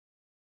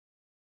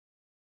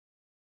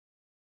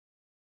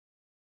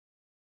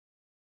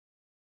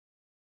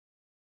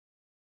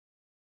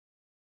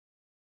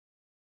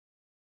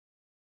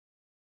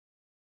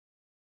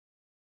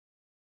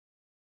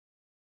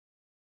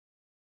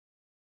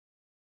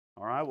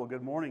All right, well,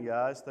 good morning,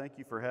 guys. Thank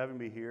you for having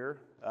me here.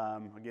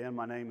 Again,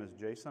 my name is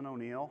Jason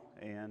O'Neill,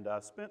 and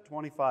I spent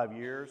 25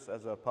 years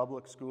as a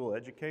public school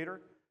educator.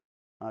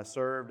 I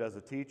served as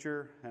a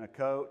teacher and a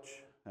coach,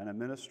 an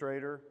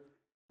administrator.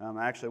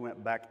 I actually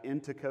went back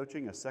into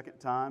coaching a second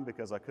time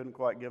because I couldn't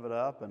quite give it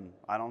up, and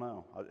I don't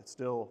know. It's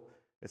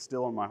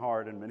still in my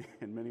heart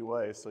in many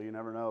ways, so you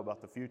never know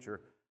about the future.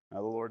 The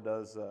Lord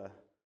does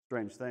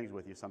strange things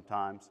with you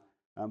sometimes.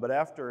 But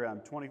after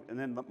 20, and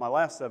then my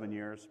last 7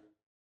 years,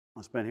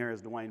 I spent here,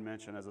 as Dwayne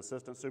mentioned, as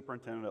assistant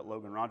superintendent at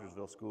Logan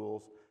Rogersville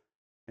Schools,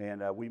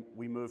 and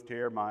we moved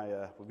here.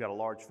 We've got a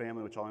large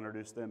family, which I'll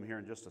introduce them here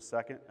in just a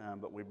second,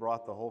 but we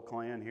brought the whole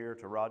clan here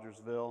to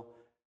Rogersville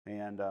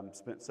and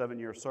spent 7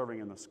 years serving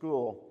in the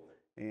school,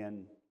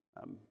 and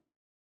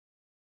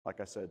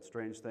like I said,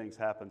 strange things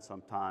happen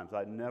sometimes.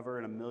 I never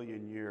in a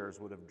million years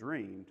would have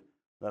dreamed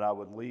that I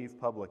would leave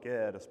public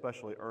ed,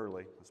 especially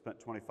early. I spent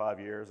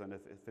 25 years, and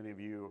if any of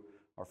you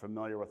are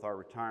familiar with our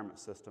retirement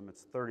system,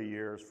 it's 30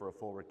 years for a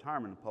full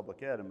retirement in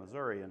public ed in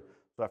Missouri, and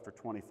so after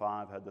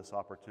 25, had this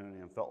opportunity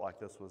and felt like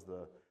this was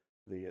the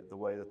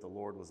way that the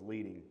Lord was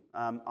leading.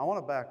 I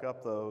want to back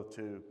up, though,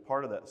 to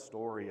part of that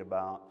story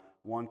about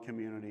one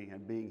community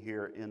and being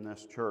here in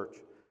this church.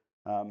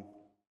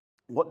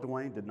 What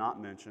Dwayne did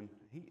not mention,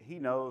 he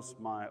knows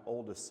my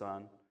oldest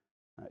son.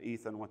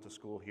 Ethan went to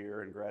school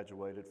here and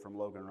graduated from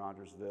Logan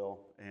Rogersville,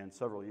 and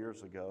several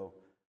years ago,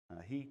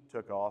 he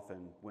took off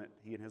and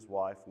he and his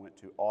wife went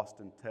to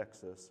Austin,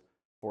 Texas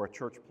for a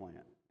church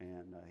plant.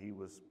 And he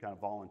was kind of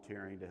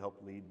volunteering to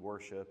help lead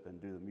worship and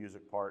do the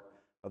music part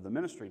of the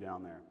ministry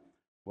down there.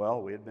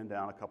 Well, we had been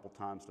down a couple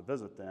times to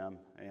visit them,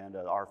 and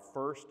our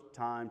first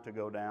time to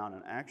go down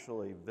and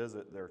actually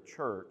visit their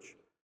church,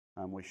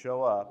 we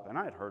show up, and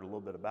I had heard a little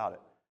bit about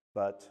it,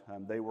 but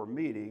they were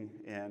meeting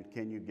in,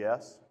 can you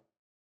guess,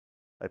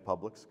 a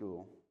public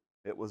school.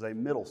 It was a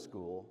middle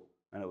school,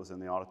 and it was in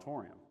the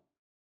auditorium.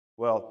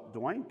 Well,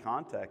 Dwayne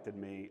contacted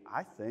me,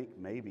 I think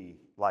maybe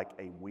like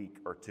a week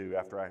or two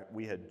after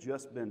we had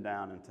just been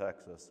down in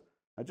Texas.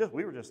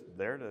 We were just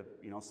there to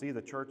see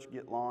the church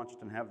get launched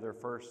and have their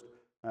first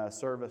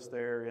service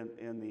there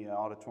in the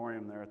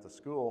auditorium there at the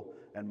school.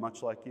 And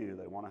much like you,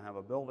 they want to have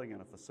a building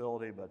and a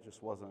facility, but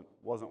just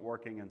wasn't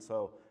working. And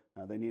so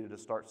they needed to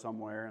start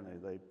somewhere, and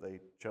they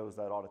chose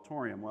that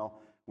auditorium.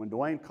 Well, when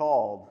Dwayne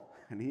called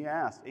and he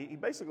asked, he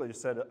basically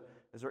just said,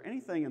 is there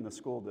anything in the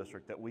school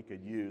district that we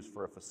could use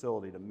for a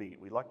facility to meet?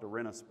 We'd like to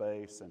rent a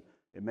space, and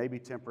it may be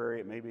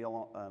temporary, it may be a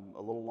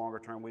little longer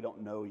term. We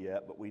don't know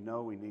yet, but we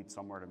know we need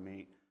somewhere to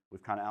meet.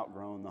 We've kind of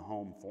outgrown the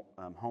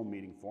home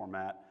meeting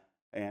format,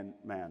 and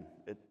man,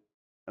 it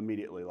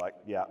immediately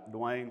yeah,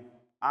 Dwayne,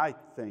 I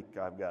think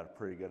I've got a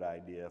pretty good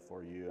idea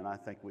for you, and I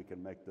think we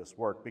can make this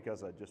work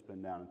because I'd just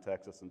been down in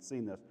Texas and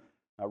seen this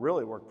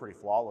really work pretty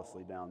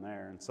flawlessly down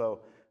there. And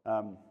so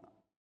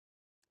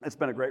it's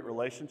been a great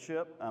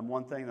relationship.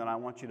 One thing that I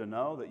want you to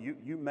know that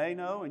you may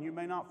know and you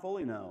may not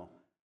fully know,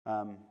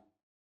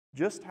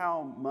 just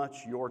how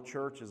much your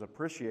church is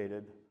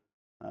appreciated,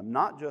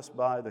 not just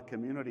by the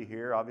community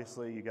here.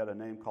 Obviously, you got a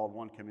name called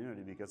One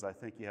Community because I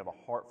think you have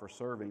a heart for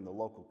serving the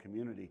local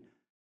community,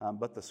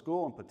 but the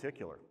school in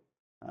particular.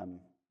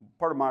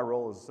 Part of my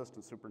role as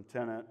assistant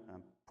superintendent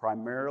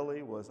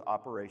primarily was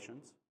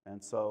operations,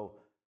 and so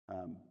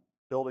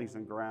buildings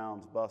and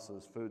grounds,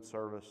 buses, food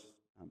service,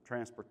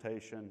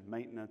 transportation,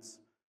 maintenance,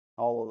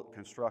 all of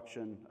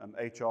construction,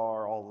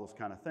 HR, all those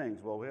kind of things.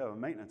 Well, we have a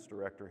maintenance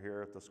director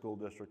here at the school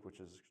district, which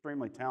is an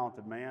extremely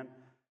talented man,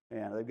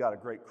 and they've got a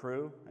great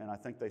crew, and I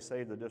think they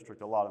save the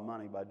district a lot of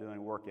money by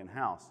doing work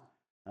in-house.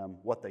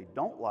 What they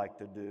don't like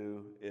to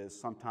do is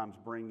sometimes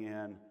bring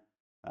in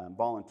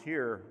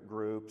volunteer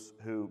groups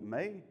who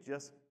may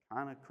just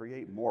kind of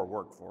create more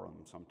work for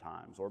them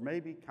sometimes, or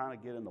maybe kind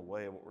of get in the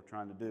way of what we're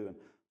trying to do. And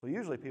so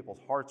usually people's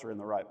hearts are in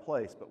the right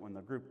place, but when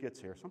the group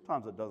gets here,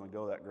 sometimes it doesn't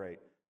go that great.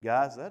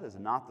 Guys, that is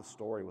not the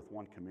story with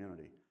One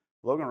Community.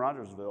 Logan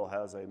Rogersville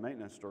has a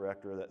maintenance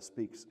director that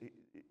speaks,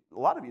 a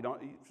lot of you've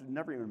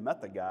never even met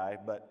the guy,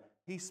 but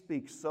he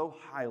speaks so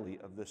highly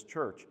of this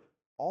church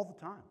all the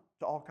time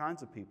to all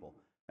kinds of people.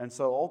 And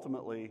so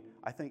ultimately,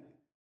 I think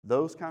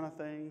those kind of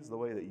things, the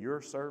way that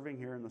you're serving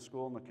here in the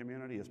school and the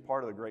community, is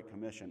part of the Great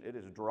Commission. It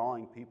is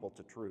drawing people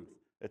to truth.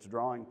 It's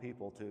drawing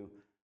people to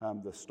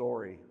the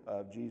story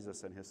of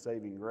Jesus and His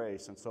saving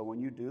grace. And so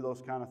when you do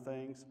those kind of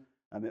things,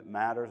 it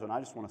matters. And I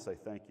just want to say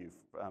thank you.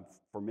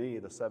 For me,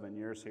 the 7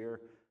 years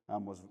here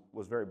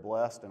was very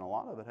blessed, and a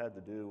lot of it had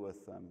to do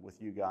with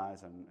you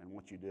guys and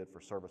what you did for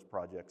service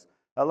projects.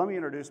 Let me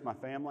introduce my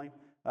family.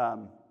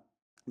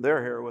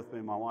 They're here with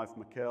me, my wife,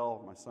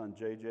 Mikkel, my son,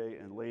 JJ,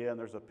 and Leah. And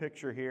there's a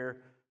picture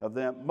here of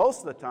them.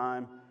 Most of the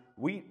time,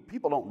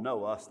 people don't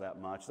know us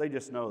that much. They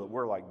just know that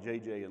we're like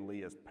JJ and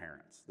Leah's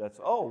parents. That's,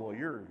 oh, well,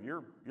 you're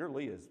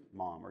Leah's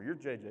mom, or you're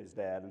JJ's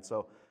dad. And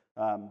so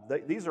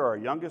these are our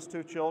youngest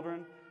two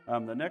children.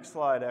 The next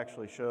slide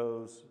actually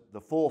shows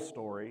the full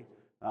story.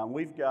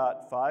 We've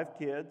got 5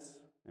 kids,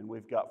 and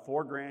we've got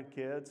 4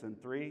 grandkids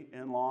and 3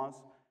 in-laws.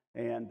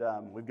 And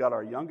we've got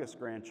our youngest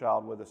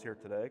grandchild with us here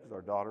today because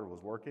our daughter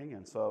was working,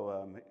 and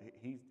so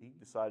he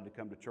decided to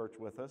come to church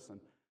with us, and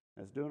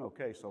is doing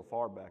okay so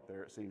far back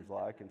there, it seems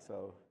like, and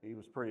so he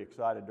was pretty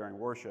excited during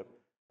worship.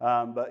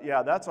 But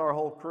yeah, that's our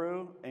whole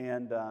crew,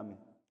 and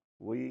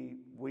we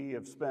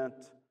have spent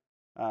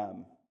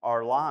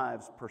our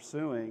lives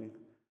pursuing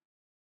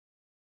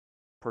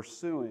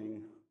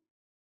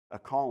a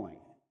calling,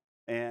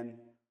 and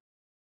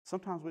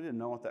sometimes we didn't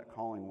know what that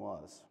calling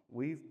was.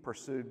 We've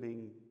pursued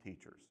being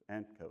teachers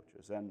and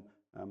coaches. And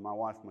my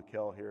wife,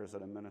 Mikkel, here is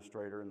an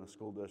administrator in the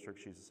school district.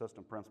 She's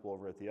assistant principal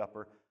over at the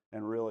Upper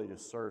and really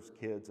just serves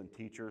kids and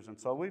teachers. And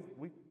so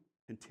we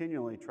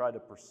continually try to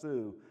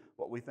pursue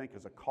what we think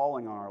is a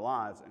calling on our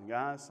lives. And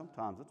guys,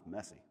 sometimes it's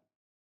messy.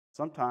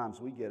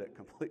 Sometimes we get it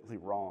completely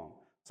wrong.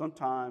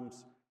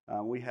 Sometimes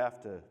we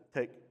have to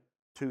take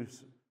two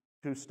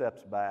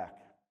steps back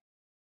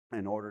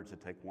in order to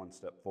take one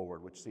step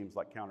forward, which seems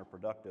like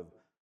counterproductive,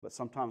 but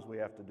sometimes we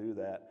have to do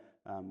that.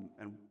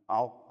 And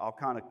I'll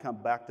kind of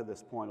come back to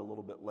this point a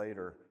little bit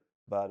later,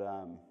 but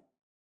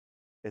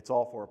it's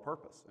all for a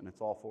purpose and it's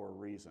all for a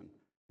reason.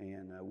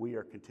 And we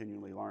are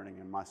continually learning,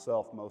 and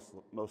myself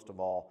most of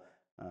all,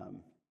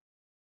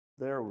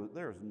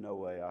 there's no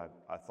way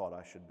I thought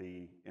I should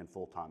be in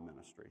full-time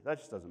ministry. That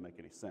just doesn't make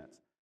any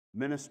sense.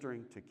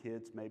 Ministering to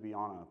kids maybe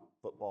on a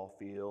football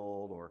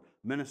field, or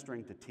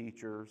ministering to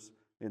teachers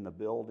in the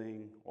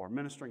building, or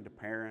ministering to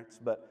parents,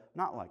 but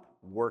not like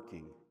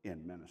working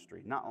in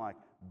ministry, not like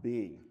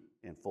being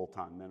in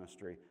full-time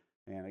ministry.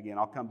 And again,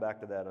 I'll come back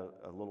to that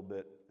a little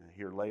bit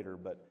here later,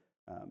 but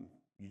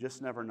you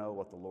just never know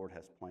what the Lord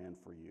has planned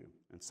for you.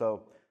 And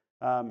so,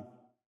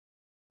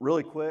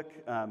 really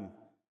quick,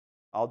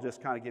 I'll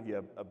just kind of give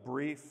you a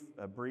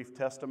brief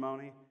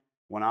testimony.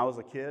 When I was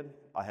a kid,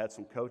 I had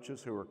some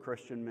coaches who were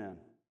Christian men.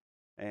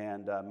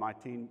 And my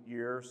teen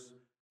years,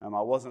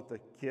 I wasn't the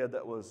kid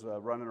that was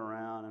running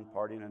around and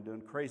partying and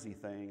doing crazy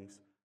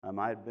things.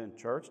 I had been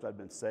churched, I'd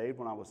been saved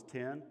when I was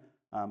 10,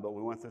 but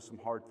we went through some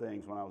hard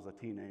things when I was a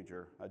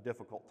teenager,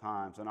 difficult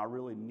times, and I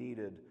really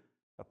needed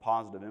a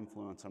positive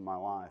influence in my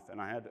life. And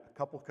I had a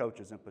couple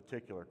coaches in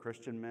particular,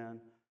 Christian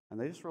men, and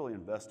they just really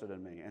invested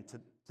in me. And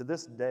to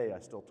this day, I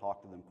still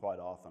talk to them quite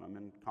often. I'm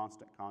in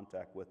constant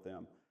contact with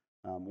them.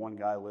 One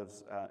guy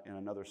lives in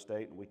another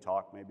state, and we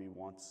talk maybe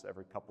once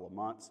every couple of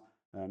months.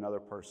 And another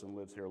person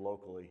lives here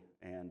locally,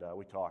 and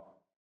we talk,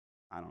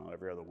 I don't know,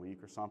 every other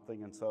week or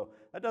something. And so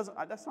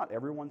that's not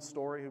everyone's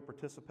story who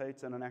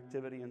participates in an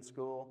activity in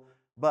school.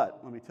 But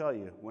let me tell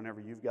you, whenever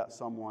you've got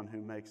someone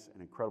who makes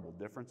an incredible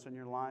difference in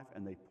your life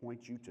and they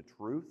point you to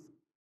truth,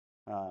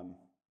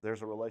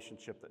 there's a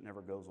relationship that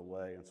never goes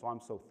away. And so I'm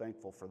so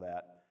thankful for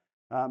that.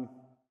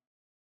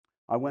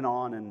 I went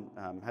on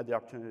and had the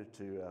opportunity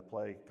to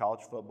play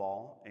college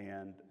football,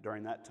 and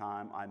during that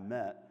time I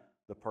met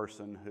the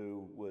person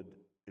who would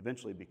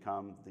eventually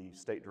become the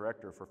state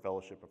director for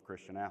Fellowship of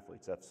Christian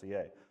Athletes,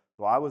 FCA.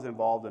 So I was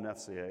involved in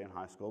FCA in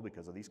high school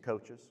because of these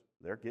coaches.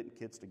 They're getting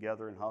kids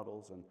together in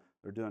huddles, and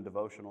they're doing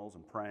devotionals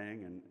and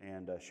praying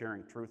and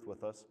sharing truth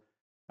with us.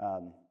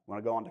 When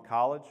I go on to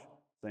college,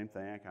 same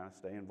thing. I kind of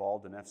stay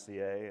involved in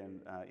FCA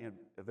and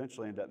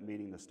eventually end up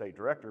meeting the state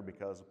director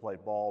because I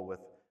played ball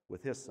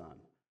with his son.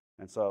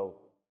 And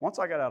so once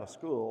I got out of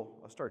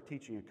school, I started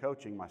teaching and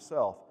coaching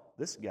myself.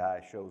 This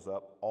guy shows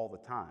up all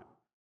the time.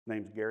 His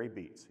name's Gary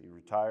Beats. He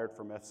retired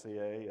from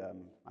FCA,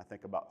 I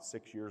think about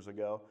 6 years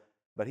ago.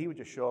 But he would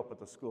just show up at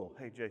the school.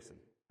 Hey, Jason,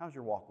 how's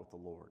your walk with the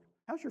Lord?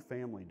 How's your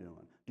family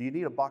doing? Do you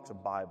need a box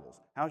of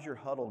Bibles? How's your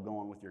huddle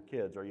going with your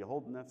kids? Are you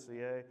holding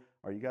FCA?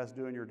 Are you guys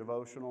doing your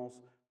devotionals?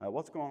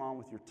 What's going on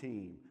with your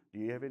team? Do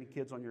you have any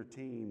kids on your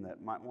team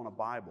that might want a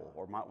Bible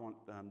or might want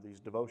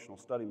these devotional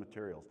study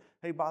materials?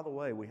 Hey, by the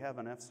way, we have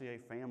an FCA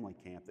family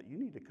camp that you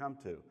need to come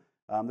to.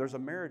 There's a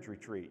marriage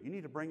retreat. You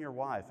need to bring your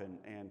wife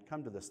and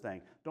come to this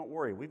thing. Don't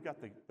worry, we've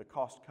got the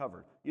cost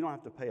covered. You don't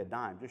have to pay a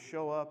dime. Just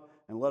show up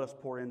and let us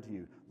pour into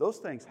you. Those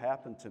things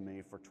happened to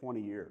me for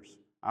 20 years.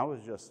 I was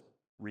just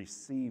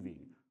receiving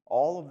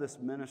all of this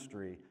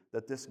ministry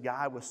that this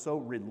guy was so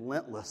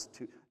relentless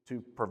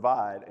to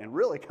provide and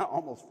really kind of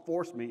almost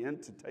forced me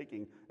into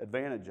taking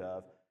advantage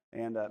of.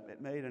 And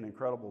it made an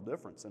incredible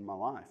difference in my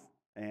life.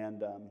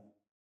 And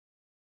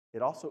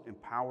it also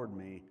empowered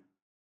me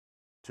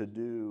to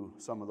do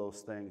some of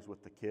those things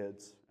with the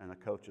kids and the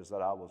coaches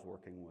that I was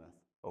working with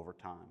over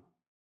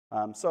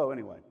time. So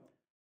anyway,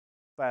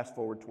 fast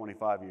forward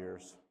 25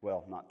 years,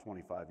 well, not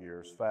 25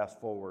 years, fast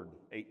forward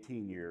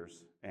 18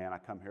 years, and I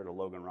come here to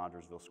Logan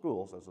Rogersville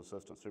Schools as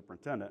assistant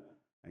superintendent,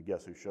 and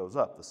guess who shows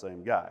up? The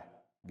same guy,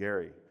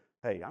 Gary.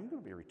 Hey, I'm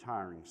going to be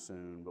retiring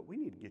soon, but we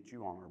need to get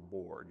you on our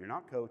board. You're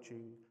not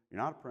coaching,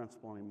 you're not a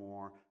principal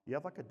anymore, you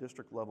have like a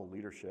district level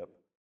leadership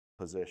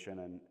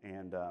position,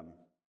 and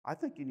I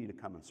think you need to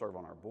come and serve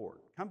on our board.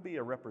 Come be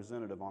a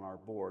representative on our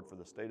board for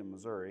the state of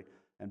Missouri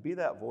and be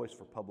that voice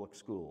for public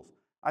schools.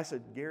 I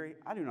said, Gary,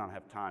 I do not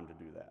have time to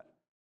do that.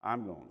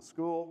 I'm going to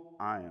school.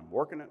 I am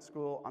working at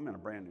school. I'm in a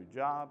brand new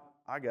job.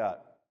 I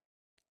got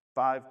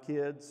 5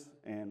 kids,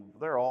 and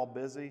they're all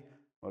busy.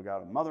 Well, I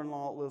got a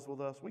mother-in-law that lives with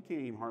us. We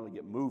can't even hardly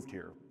get moved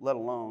here, let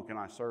alone can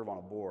I serve on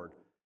a board.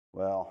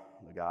 Well,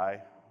 the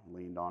guy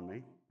leaned on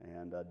me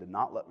and did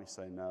not let me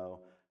say no.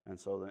 And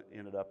so that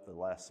ended up the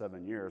last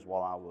 7 years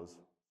while I was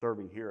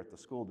serving here at the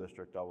school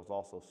district, I was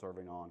also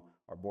serving on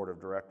our board of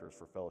directors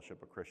for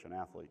Fellowship of Christian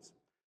Athletes.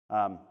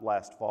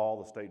 Last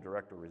fall, the state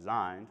director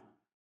resigned.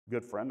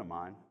 Good friend of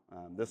mine.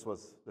 This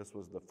was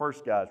the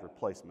first guy's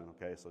replacement,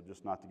 okay? So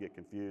just not to get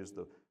confused,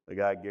 the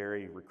guy,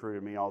 Gary,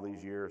 recruited me all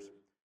these years,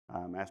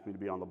 asked me to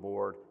be on the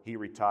board. He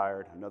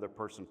retired. Another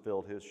person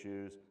filled his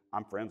shoes.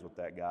 I'm friends with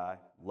that guy.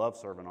 Love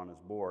serving on his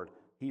board.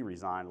 He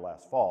resigned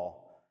last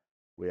fall.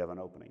 We have an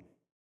opening.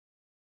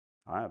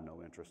 I have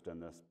no interest in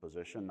this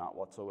position, not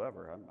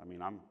whatsoever. I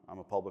mean, I'm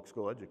a public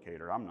school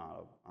educator. I'm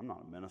not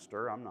a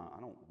minister. I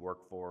don't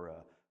work for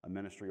a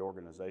ministry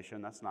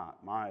organization. That's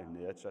not my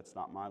niche. That's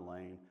not my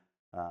lane.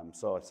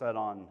 So I sat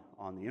on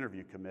the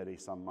interview committee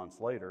some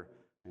months later,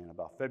 and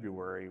about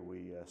February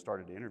we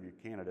started to interview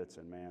candidates,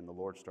 and man, the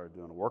Lord started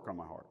doing a work on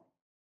my heart,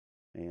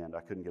 and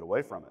I couldn't get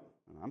away from it.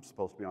 And I'm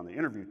supposed to be on the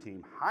interview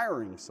team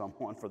hiring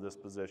someone for this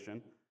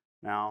position.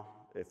 Now,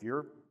 if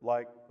you're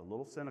like a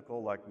little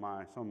cynical like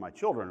some of my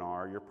children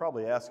are, you're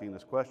probably asking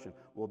this question,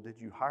 well, did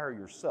you hire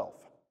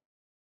yourself?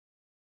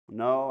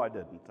 No, I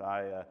didn't.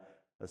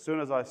 As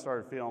soon as I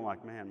started feeling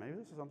like, man, maybe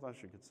this is something I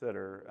should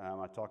consider,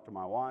 I talked to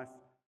my wife,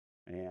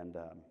 and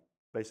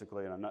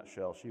basically in a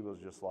nutshell, she was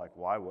just like,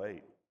 why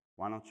wait?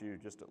 Why don't you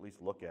just at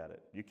least look at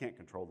it? You can't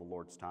control the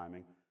Lord's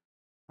timing.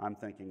 I'm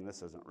thinking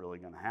this isn't really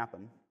going to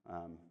happen.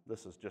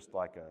 This is just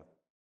like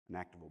an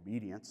act of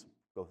obedience.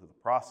 Go through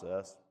the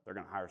process. They're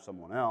going to hire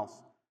someone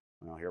else.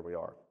 Well, here we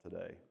are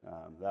today.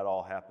 That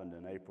all happened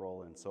in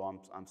April, and so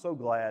I'm so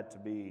glad to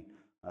be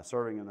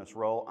serving in this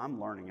role. I'm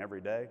learning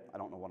every day. I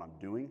don't know what I'm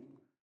doing.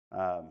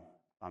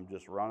 I'm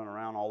just running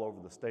around all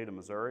over the state of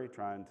Missouri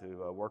trying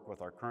to work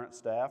with our current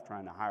staff,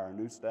 trying to hire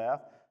new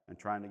staff, and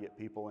trying to get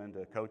people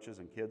into coaches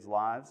and kids'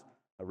 lives,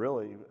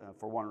 really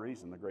for one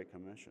reason, the Great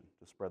Commission,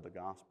 to spread the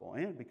gospel,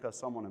 and because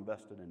someone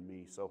invested in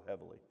me so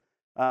heavily.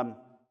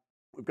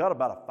 We've got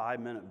about a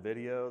 5-minute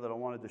video that I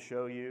wanted to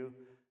show you.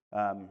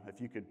 If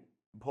you could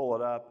pull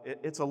it up.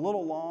 It's a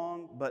little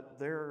long, but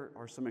there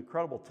are some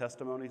incredible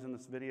testimonies in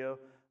this video.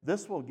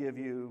 This will give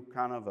you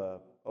kind of a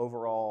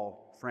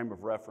overall frame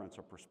of reference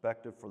or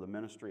perspective for the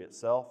ministry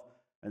itself.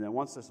 And then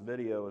once this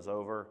video is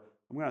over,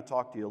 I'm going to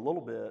talk to you a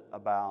little bit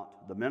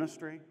about the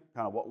ministry,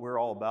 kind of what we're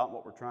all about,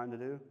 what we're trying to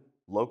do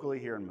locally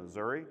here in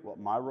Missouri, what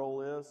my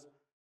role is,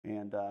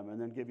 and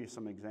then give you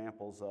some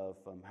examples of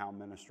how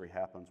ministry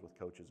happens with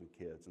coaches and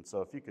kids. And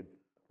so if you could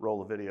roll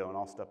the video, and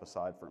I'll step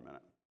aside for a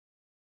minute.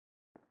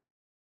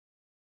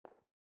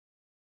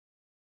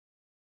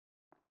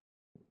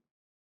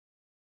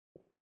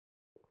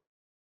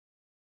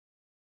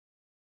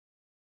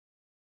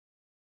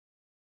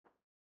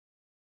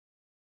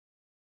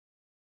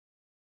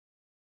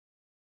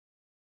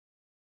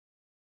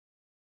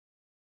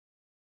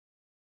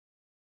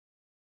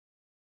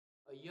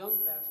 A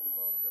young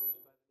basketball coach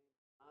by the name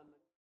of John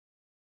McCarthy.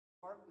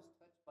 Heart was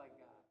touched by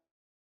God,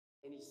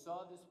 and he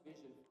saw this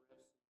vision for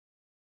FC.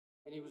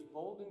 And he was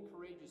bold and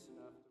courageous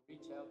enough to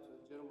reach out to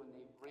a gentleman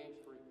named Branch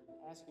Freeman,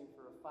 asking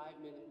for a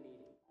 5-minute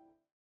meeting.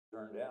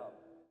 Turned out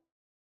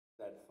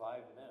that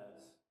 5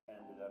 minutes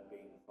ended up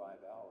being 5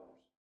 hours.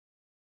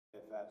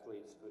 If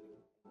athletes could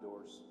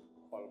endorse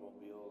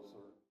automobiles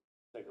or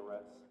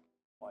cigarettes,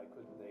 why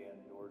couldn't they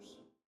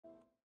endorse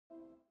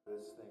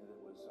this thing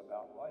that was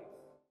about life?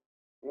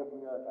 If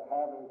we are to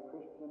have a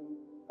Christian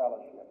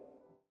fellowship,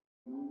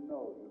 you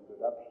know you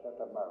could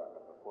upset America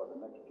before the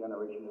next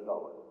generation is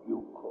over.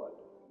 You could.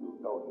 You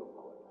know you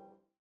could.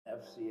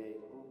 FCA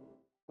moved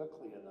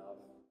quickly enough,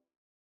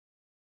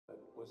 but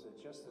was it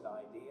just an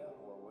idea,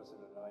 or was it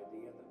an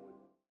idea that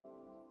would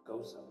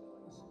go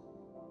someplace?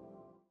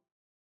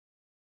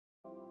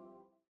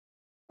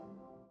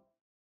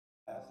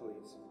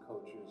 Athletes and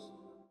coaches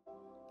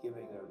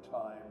giving their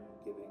time,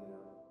 giving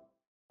their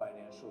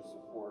financial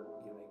support,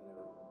 giving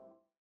their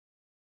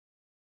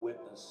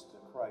witness to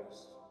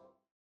Christ.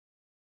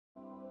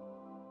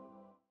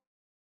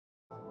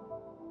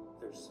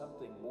 There's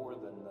something more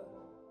than the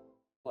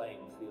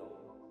playing field.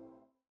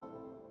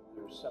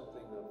 There's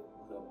something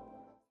of the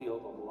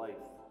field of life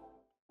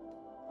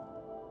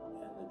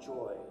and the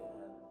joy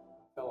and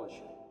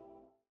fellowship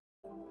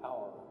and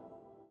power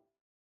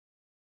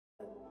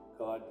that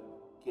God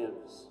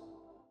gives.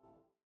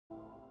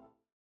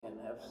 And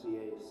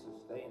FCA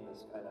sustained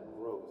this kind of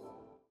growth,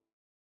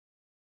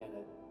 and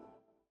it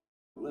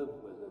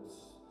lived with its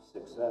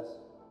success.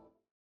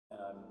 And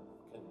I'm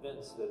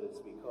convinced that it's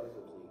because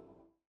of the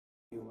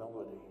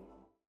humility,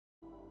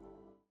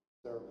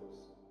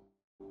 service,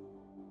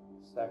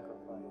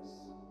 sacrifice,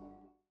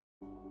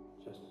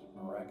 just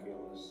a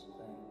miraculous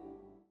thing.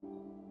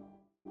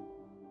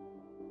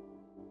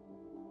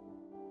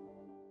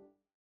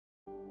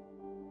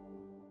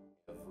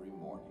 Every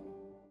morning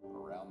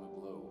around the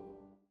globe,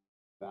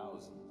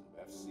 thousands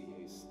of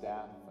FCA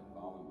staff and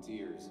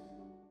volunteers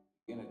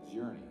begin a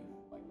journey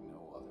like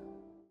no other.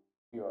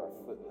 We are a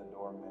foot in the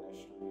door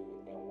ministry,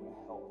 and we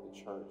help help the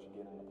church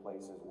get into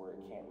places where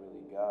it can't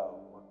really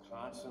go. We're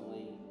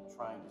constantly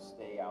trying to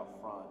stay out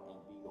front and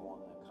be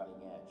on the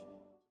cutting edge.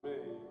 To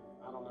me,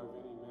 I don't know of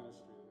any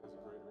ministry that has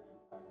a greater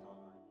impact on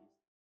our youth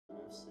than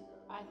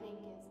FCA. I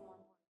think it's more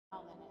important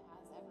now than it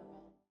has ever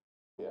been.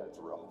 Yeah, it's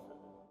relevant.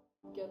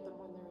 Get them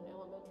when they're in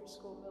elementary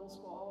school, middle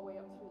school, all the way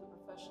up through the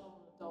professional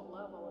and adult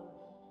level, and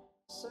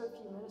so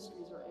few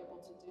ministries are able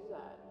to do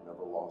that.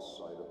 Never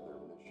lost sight of their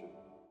mission,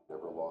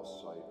 never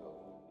lost sight of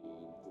the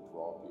need to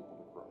draw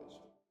people to Christ.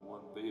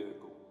 One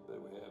vehicle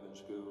that we have in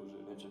schools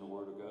is mention the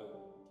Word of God.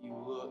 If you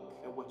look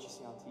at what you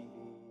see on TV,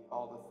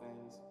 all the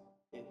things,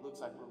 it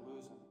looks like we're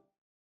losing.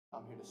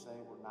 I'm here to say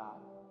we're not.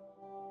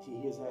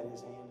 He has had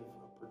his hand of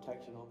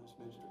protection on this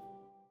ministry.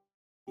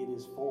 It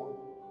is for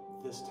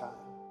this time.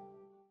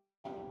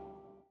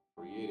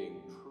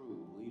 Creating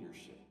true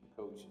leadership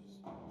coaches.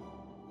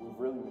 We've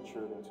really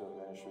matured into a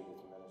ministry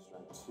that's ministering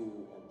to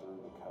and through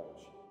the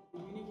coach.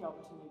 The unique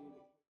opportunity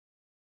that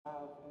you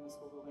have in the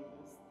school building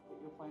is that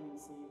you're planting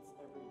seeds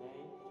every day.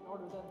 In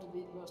order for them to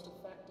be the most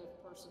effective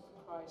person for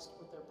Christ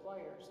with their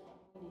players,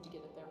 they need to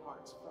get at their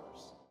hearts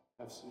first.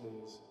 FCA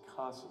is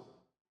constantly,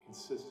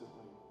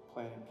 consistently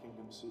planting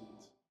kingdom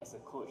seeds. As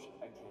a coach,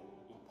 I can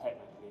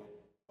impact my players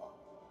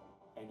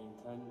and in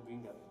turn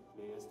bring the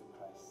players to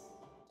Christ.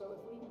 So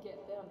if we can get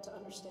them to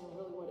understand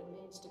really what it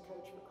means to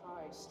coach for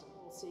Christ,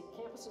 we'll see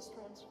campuses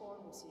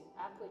transform, we'll see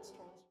athletes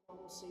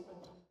transform, we'll see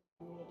even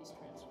communities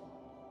transform.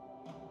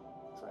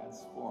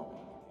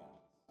 Transforming the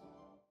campus.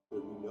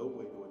 There'd be no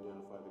way to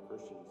identify the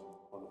Christians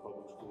on the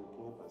public school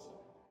campus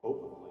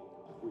openly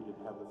if we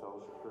didn't have the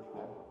Fellowship Christian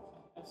Athletes.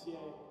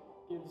 FCA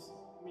gives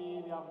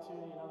me the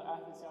opportunity and other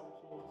athletes the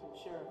opportunity to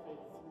share our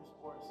faith through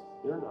sports.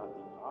 They're not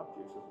the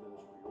objects of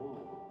ministry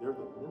only, they're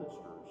the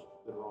ministers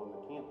that are on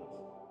the campus.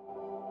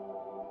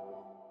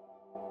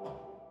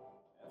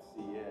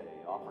 FCA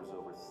offers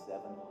over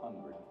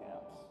 700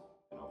 camps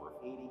in over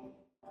 80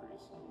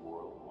 countries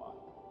worldwide.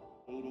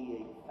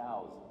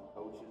 88,000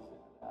 coaches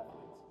and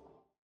athletes.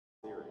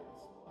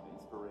 Experience of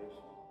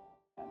inspiration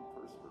and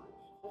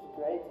perspiration. It's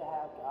great to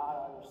have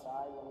God on your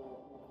side when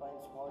you're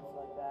playing sports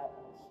like that.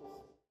 It's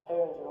just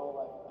turns your whole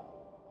life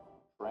around.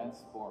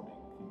 Transforming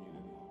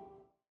community.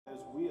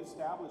 As we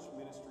establish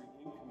ministry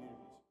in community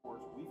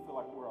sports, we feel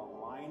like we're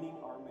aligning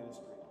our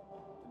ministry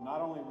to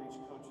not only reach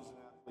coaches and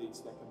athletes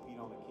that compete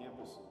on the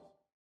campuses,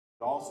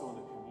 but also in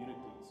the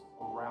communities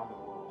around the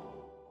world.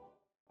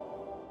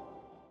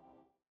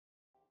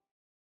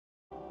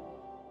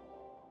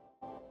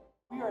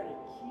 We are at a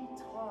key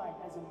time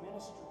as a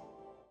ministry,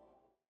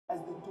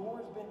 as the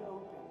door's been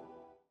opened,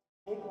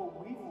 take what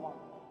we've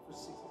learned for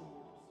 60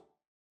 years,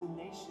 the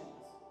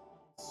nations,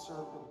 and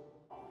serve them.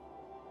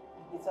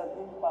 It's an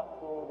impact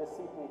to the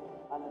city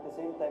and at the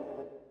same time to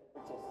the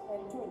churches.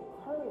 And to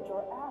encourage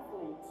our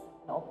athletes.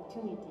 An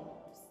opportunity to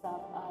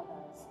serve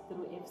others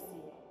through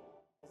FCA.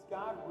 As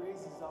God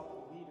raises up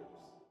leaders,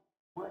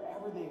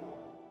 wherever they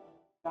are,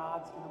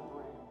 God's going to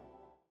bring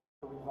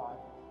a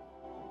revival.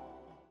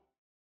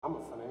 I'm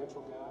a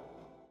financial guy.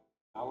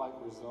 I like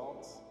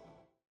results.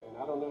 And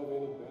I don't know of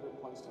any better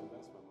place to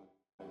invest my money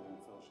than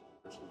in Fellowship of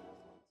Christian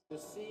Athletes. To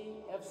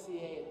see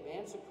FCA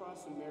advance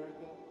across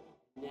America,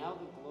 now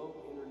the globe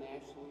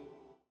internationally,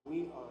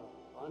 we are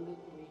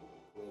abundantly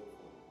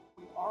grateful.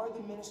 We are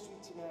the ministry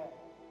today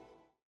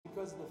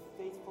because of the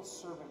faithful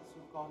servants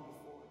who've gone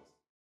before us.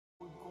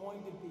 We're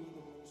going to be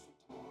the ministry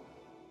tomorrow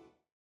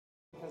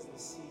because of the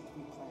seeds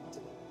we plant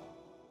today.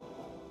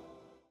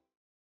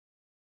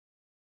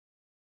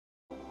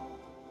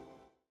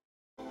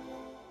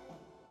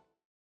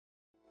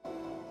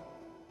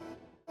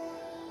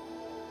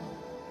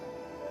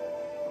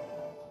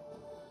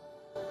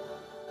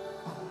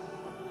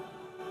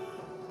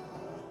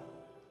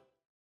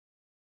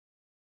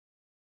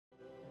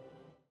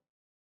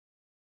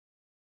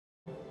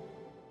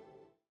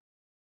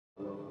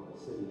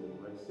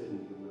 My city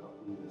would not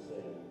be the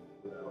same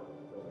without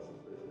Fellowship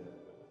Christian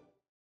Athletes.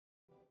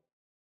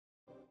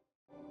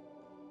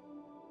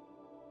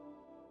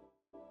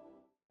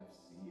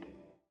 FCA.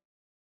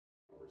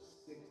 Over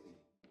 60.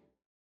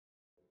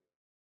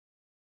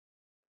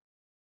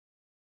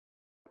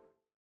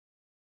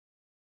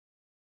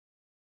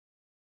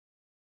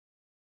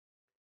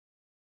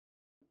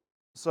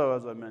 So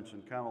as I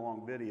mentioned, kind of a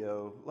long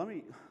video, let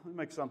me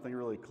make something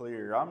really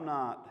clear. I'm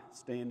not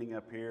standing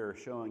up here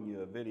showing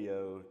you a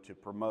video to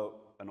promote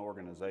an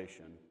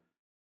organization.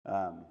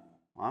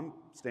 I'm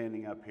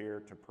standing up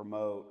here to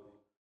promote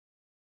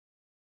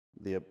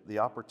the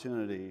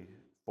opportunity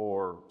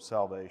for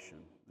salvation,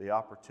 the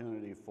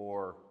opportunity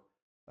for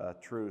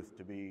truth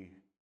to be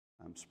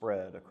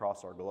spread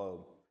across our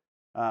globe.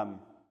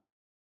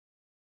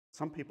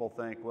 Some people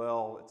think,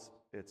 well,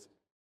 it's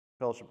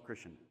Fellowship of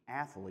Christian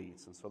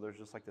Athletes, and so there's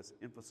just like this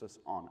emphasis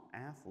on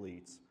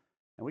athletes.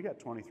 And we got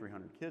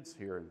 2,300 kids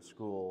here in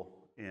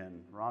school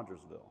in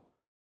Rogersville.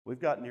 We've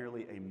got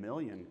nearly 1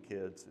 million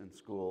kids in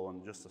school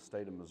in just the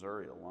state of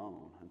Missouri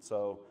alone. And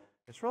so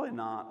it's really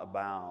not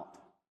about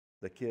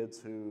the kids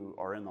who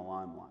are in the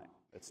limelight.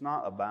 It's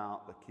not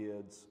about the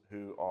kids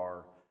who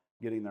are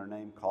getting their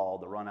name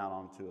called to run out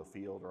onto a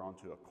field or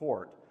onto a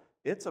court.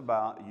 It's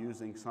about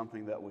using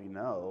something that we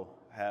know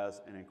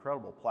has an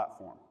incredible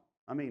platform.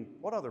 I mean,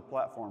 what other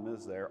platform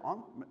is there,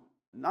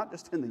 not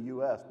just in the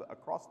U.S., but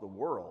across the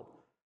world,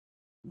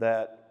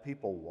 that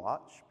people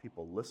watch,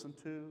 people listen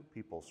to,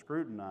 people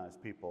scrutinize,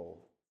 people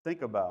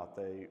think about?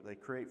 They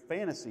create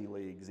fantasy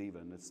leagues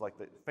even. It's like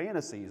the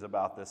fantasies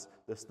about this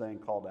thing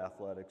called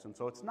athletics. And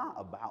so it's not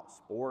about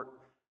sport.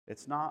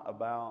 It's not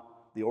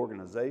about the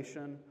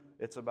organization.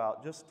 It's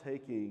about just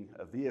taking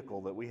a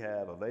vehicle that we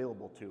have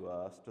available to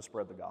us to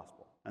spread the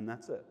gospel. And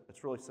that's it.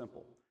 It's really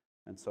simple.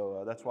 And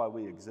so that's why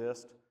we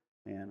exist.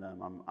 And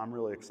I'm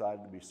really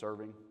excited to be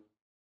serving.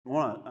 I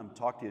want to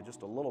talk to you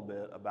just a little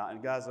bit about,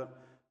 and guys,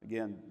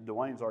 again,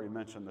 Dwayne's already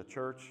mentioned the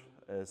church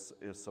is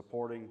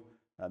supporting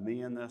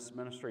me in this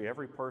ministry.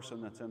 Every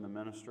person that's in the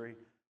ministry,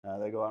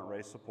 they go out and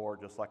raise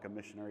support, just like a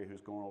missionary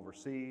who's going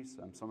overseas.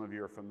 Some of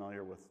you are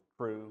familiar with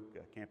Cru,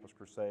 Campus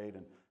Crusade,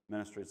 and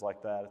ministries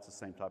like that. It's the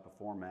same type of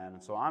format.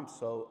 And so I'm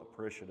so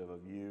appreciative of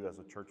you as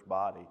a church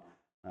body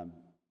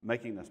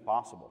making this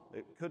possible.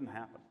 It couldn't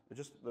happen.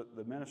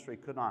 The ministry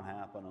could not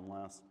happen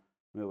unless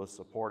it was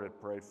supported,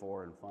 prayed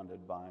for, and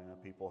funded by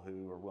people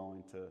who are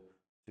willing to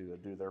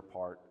do their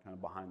part kind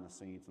of behind the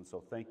scenes. And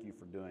so thank you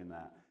for doing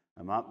that.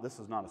 This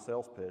is not a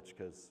sales pitch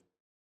because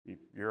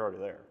you're already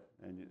there.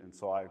 And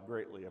so I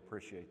greatly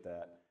appreciate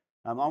that.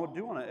 I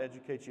do want to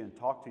educate you and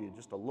talk to you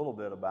just a little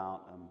bit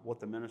about what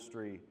the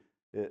ministry,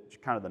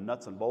 kind of the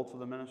nuts and bolts of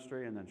the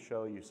ministry, and then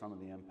show you some of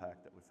the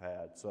impact that we've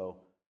had. So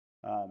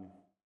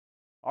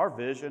our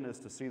vision is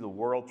to see the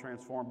world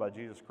transformed by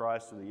Jesus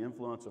Christ through the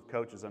influence of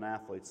coaches and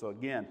athletes. So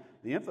again,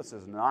 the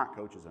emphasis is not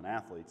coaches and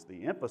athletes.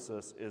 The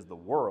emphasis is the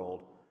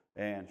world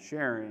and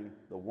sharing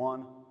the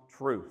one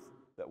truth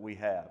that we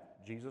have.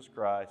 Jesus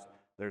Christ,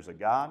 there's a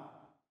God.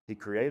 He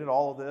created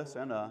all of this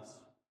and us.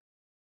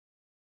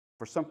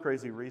 For some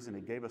crazy reason, He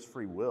gave us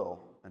free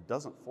will and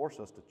doesn't force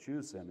us to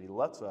choose Him. He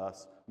lets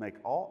us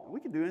we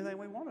can do anything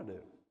we want to do.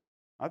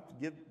 I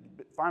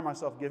find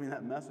myself giving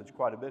that message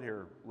quite a bit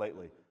here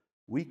lately.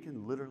 We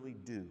can literally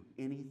do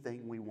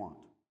anything we want.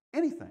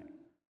 Anything.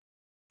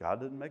 God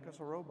didn't make us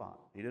a robot.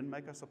 He didn't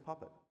make us a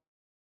puppet.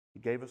 He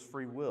gave us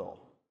free will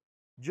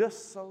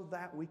just so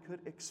that we could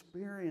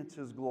experience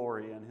His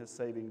glory and His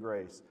saving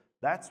grace.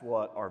 That's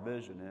what our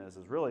vision is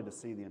really to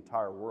see the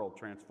entire world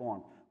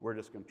transformed. We're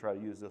just going to try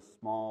to use this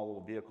small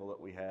little vehicle that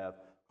we have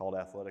called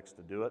athletics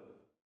to do it.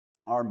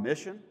 Our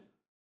mission,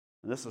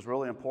 and this is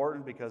really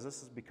important because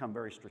this has become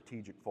very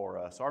strategic for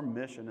us. Our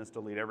mission is to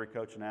lead every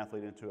coach and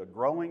athlete into a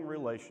growing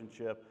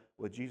relationship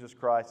with Jesus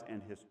Christ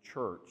and His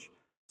church.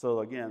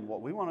 So again,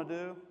 what we want to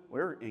do,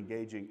 we're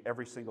engaging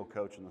every single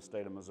coach in the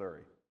state of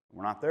Missouri.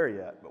 We're not there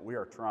yet, but we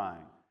are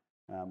trying.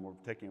 We're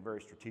taking a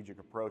very strategic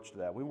approach to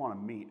that. We want to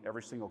meet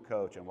every single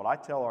coach. And what I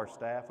tell our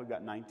staff, we've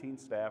got 19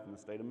 staff in the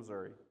state of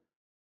Missouri.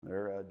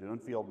 They're doing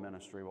field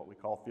ministry, what we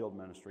call field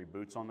ministry,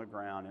 boots on the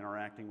ground,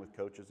 interacting with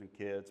coaches and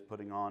kids,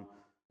 putting on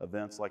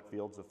events like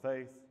Fields of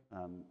Faith,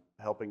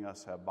 helping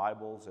us have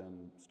Bibles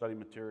and study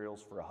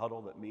materials for a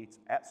huddle that meets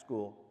at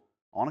school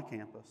on a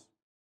campus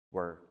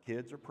where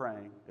kids are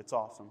praying. It's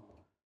awesome.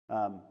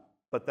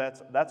 But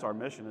that's our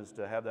mission, is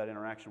to have that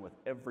interaction with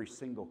every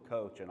single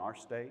coach in our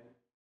state.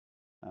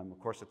 Of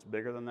course, it's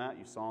bigger than that.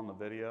 You saw in the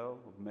video,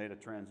 we've made a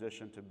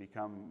transition to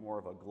become more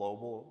of a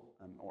global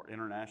or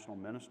international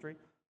ministry.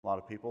 A lot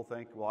of people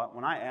think,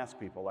 when I ask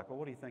people, like,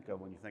 what do you think of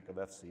when you think of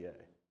FCA?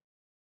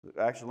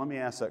 Actually, let me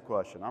ask that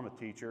question. I'm a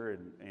teacher,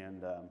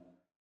 and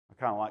I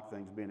kind of like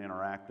things being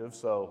interactive.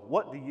 So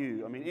what do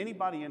you,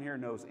 anybody in here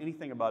knows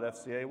anything about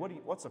FCA?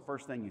 What's the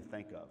first thing you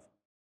think of?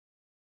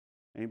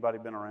 Anybody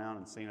been around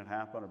and seen it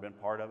happen or been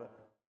part of it?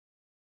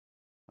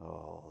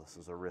 Oh, this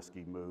is a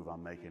risky move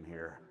I'm making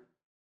here.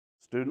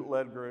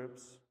 Student-led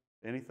groups,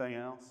 anything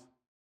else?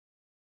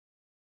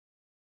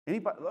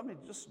 Anybody? Let me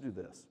just do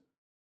this.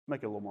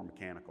 Make it a little more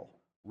mechanical.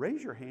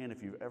 Raise your hand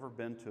if you've ever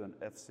been to an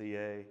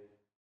FCA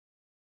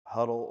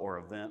huddle or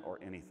event or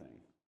anything.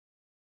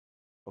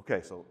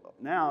 Okay, so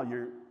now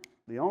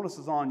the onus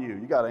is on you.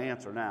 You got to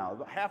answer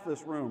now. Half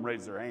this room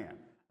raised their hand.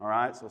 All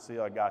right, so see,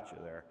 I got you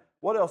there.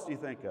 What else do you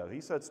think of? He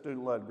said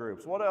student-led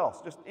groups. What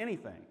else? Just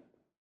anything.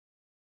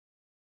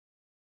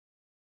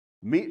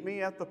 Meet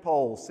me at the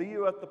pole. See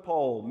you at the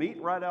pole.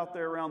 Meet right out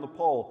there around the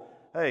pole.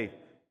 Hey,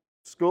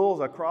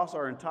 schools across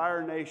our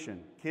entire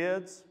nation,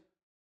 kids,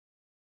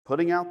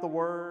 putting out the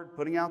word,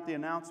 putting out the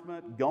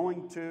announcement,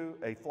 going to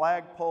a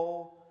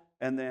flagpole,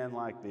 and then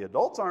like the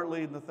adults aren't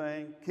leading the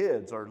thing,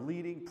 kids are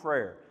leading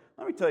prayer.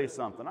 Let me tell you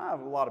something. I have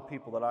a lot of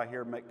people that I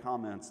hear make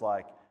comments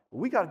like,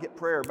 we got to get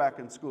prayer back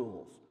in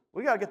schools.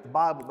 We got to get the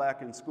Bible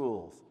back in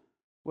schools.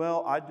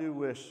 Well, I do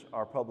wish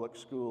our public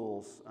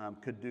schools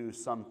could do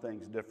some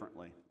things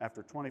differently.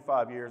 After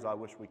 25 years, I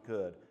wish we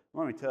could.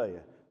 Let me tell you,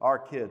 our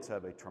kids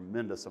have a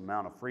tremendous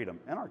amount of freedom,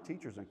 and our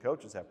teachers and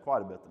coaches have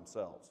quite a bit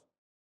themselves.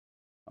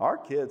 Our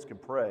kids can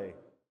pray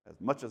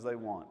as much as they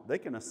want. They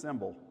can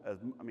assemble,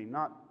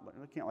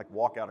 they can't like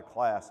walk out of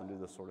class and do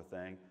this sort of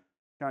thing.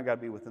 Kind of got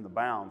to be within the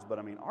bounds, but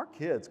our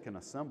kids can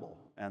assemble,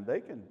 and they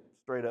can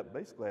straight up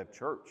basically have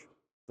church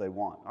they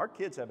want. Our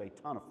kids have a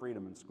ton of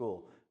freedom in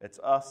school. It's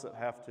us that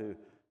have to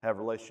have a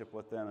relationship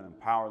with them and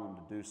empower them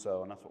to do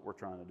so, and that's what we're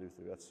trying to do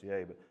through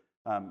FCA. But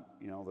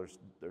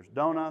there's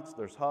donuts,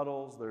 there's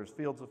huddles, there's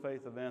Fields of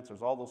Faith events,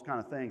 there's all those kind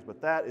of things.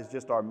 But that is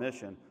just our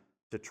mission,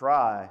 to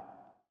try,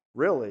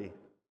 really,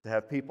 to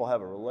have people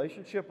have a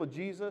relationship with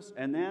Jesus.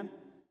 And then,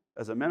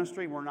 as a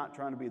ministry, we're not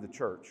trying to be the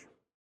church.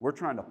 We're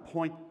trying to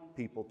point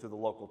people to the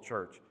local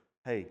church.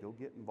 Hey, go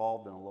get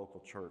involved in a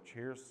local church.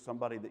 Here's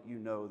somebody that you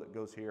know that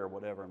goes here or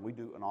whatever, and we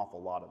do an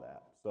awful lot of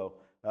that. So,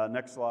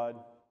 next slide.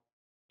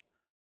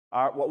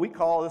 What we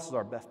call, this is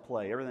our best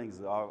play. Everything's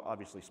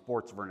obviously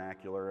sports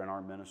vernacular in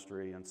our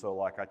ministry, and so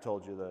like I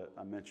told you, that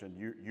I mentioned,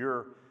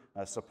 you're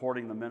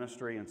supporting the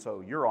ministry, and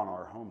so you're on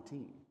our home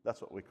team. That's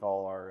what we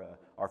call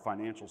our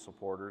financial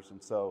supporters,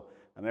 and so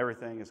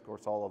everything is, of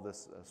course, all of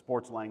this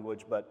sports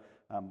language, but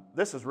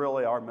this is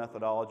really our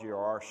methodology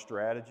or our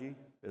strategy,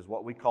 is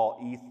what we call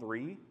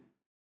E3,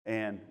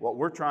 and what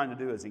we're trying to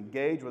do is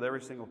engage with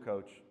every single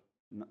coach.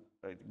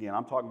 Again,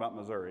 I'm talking about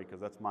Missouri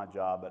because that's my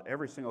job, but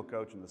every single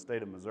coach in the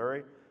state of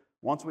Missouri.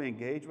 Once we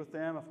engage with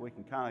them, if we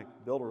can kind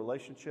of build a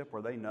relationship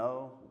where they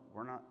know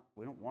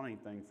we don't want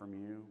anything from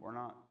you. We're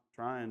not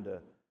trying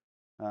to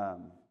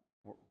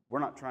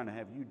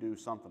have you do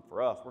something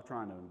for us. We're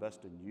trying to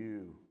invest in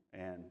you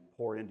and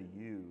pour into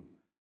you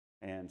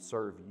and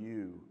serve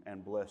you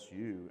and bless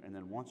you. And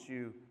then once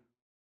you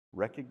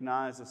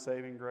recognize the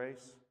saving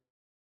grace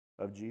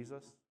of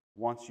Jesus,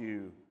 once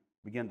you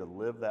begin to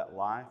live that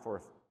life, or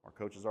if our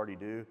coaches already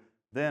do,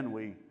 then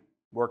we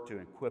work to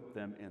equip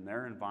them in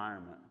their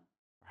environment,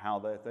 how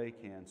that they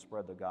can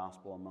spread the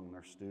gospel among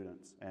their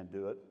students and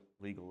do it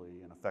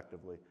legally and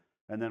effectively.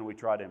 And then we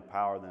try to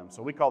empower them.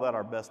 So we call that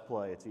our best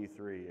play. It's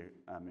E3,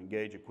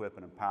 engage, equip,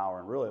 and empower.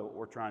 And really what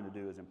we're trying to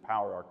do is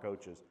empower our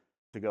coaches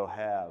to go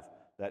have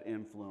that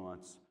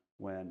influence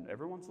when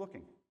everyone's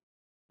looking.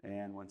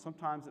 And when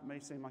sometimes it may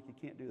seem like you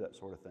can't do that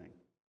sort of thing.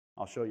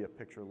 I'll show you a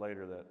picture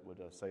later that would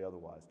say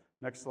otherwise.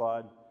 Next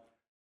slide.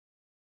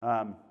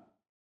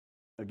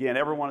 Again,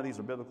 every one of these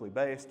are biblically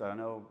based. I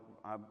know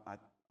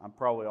I'm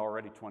probably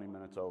already 20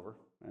 minutes over,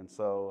 and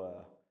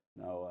so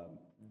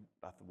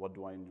what'd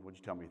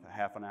you tell me?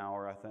 Half an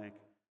hour, I think.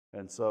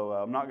 And so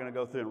I'm not going to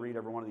go through and read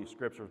every one of these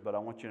scriptures, but I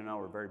want you to know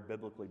we're very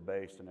biblically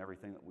based in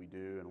everything that we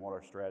do and what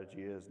our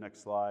strategy is.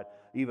 Next slide.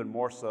 Even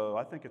more so,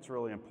 I think it's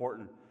really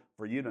important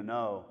for you to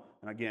know.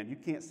 And again, you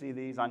can't see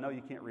these. I know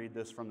you can't read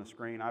this from the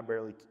screen. I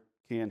barely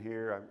can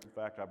here. In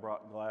fact, I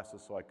brought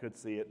glasses so I could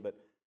see it. But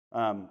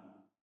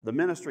the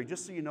ministry,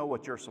 just so you know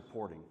what you're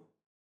supporting,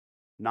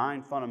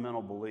 9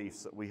 fundamental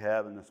beliefs that we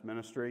have in this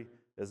ministry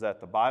is that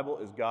the Bible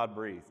is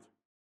God-breathed.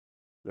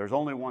 There's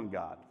only one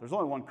God. There's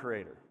only one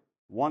Creator,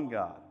 one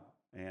God,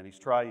 and He's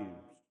triune.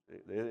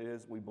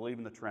 We believe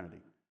in the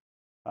Trinity.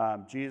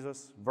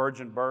 Jesus,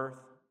 virgin birth,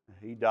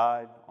 He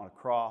died on a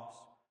cross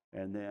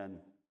and then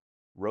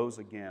rose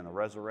again. The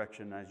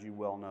resurrection, as you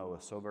well know,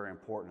 is so very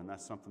important, and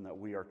that's something that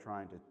we are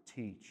trying to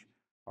teach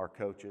our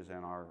coaches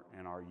and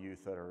our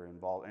youth that are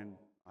involved. And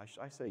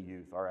I say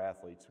youth, our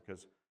athletes,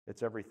 because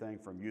it's everything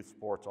from youth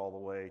sports all the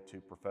way to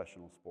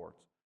professional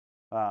sports.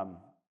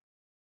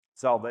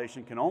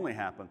 Salvation can only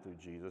happen through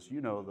Jesus. You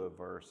know the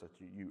verse that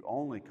you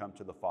only come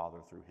to the Father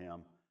through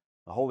Him.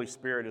 The Holy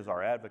Spirit is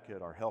our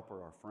advocate, our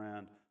helper, our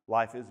friend.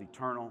 Life is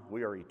eternal.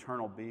 We are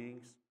eternal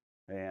beings,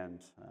 and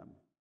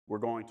we're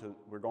going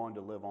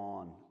to live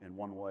on in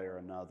one way or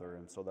another,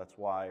 and so that's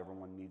why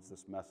everyone needs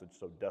this message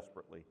so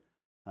desperately.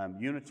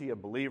 Unity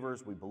of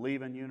believers. We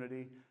believe in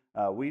unity.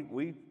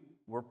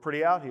 We're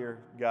pretty out here,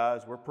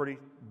 guys. We're pretty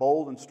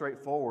bold and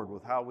straightforward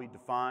with how we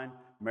define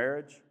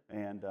marriage,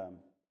 and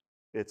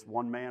it's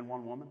one man,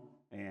 one woman,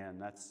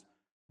 and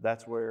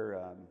that's where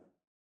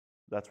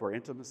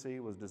intimacy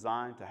was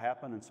designed to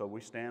happen, and so we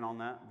stand on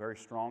that very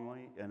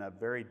strongly. In a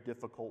very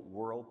difficult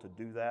world to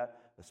do that,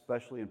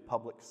 especially in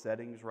public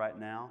settings right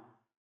now,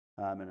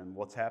 and in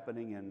what's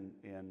happening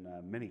in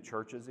many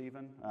churches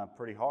even,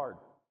 pretty hard.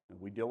 And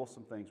we deal with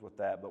some things with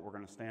that, but we're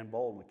going to stand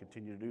bold and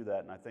continue to do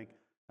that, and I think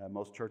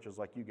most churches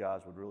like you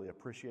guys would really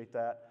appreciate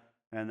that,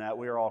 and that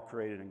we are all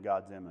created in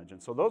God's image.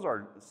 And so those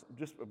are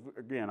just,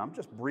 again, I'm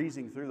just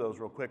breezing through those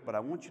real quick, but I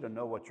want you to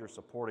know what you're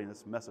supporting,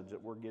 this message that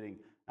we're getting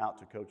out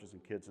to coaches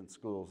and kids in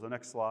schools. The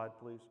next slide,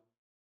 please.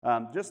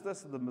 Just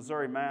this is the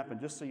Missouri map, and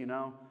just so you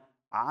know,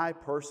 I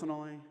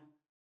personally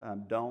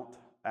don't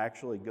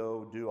actually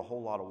go do a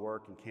whole lot of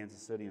work in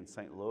Kansas City and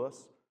St. Louis.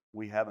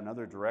 We have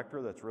another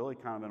director that's really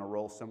kind of in a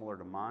role similar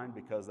to mine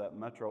because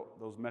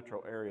those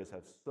metro areas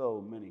have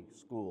so many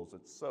schools.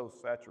 It's so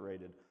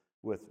saturated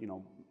with,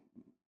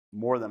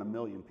 more than 1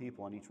 million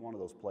people in each one of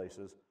those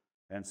places.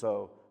 And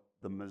so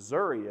the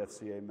Missouri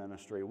FCA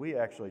ministry, we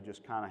actually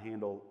just kind of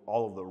handle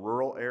all of the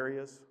rural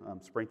areas.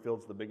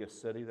 Springfield's the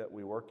biggest city that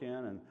we work in,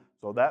 and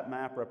so that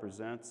map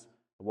represents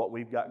what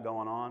we've got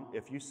going on.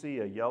 If you see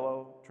a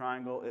yellow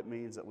triangle, it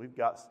means that we've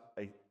got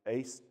at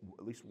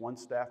least one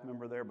staff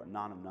member there, but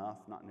not enough,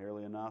 not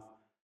nearly enough.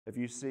 If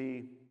you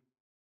see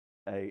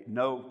a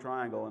no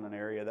triangle in an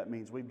area, that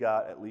means we've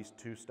got at least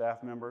 2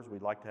 staff members.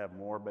 We'd like to have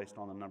more based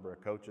on the number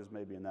of coaches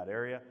maybe in that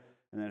area.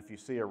 And then if you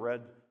see a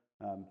red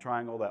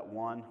triangle, that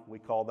one, we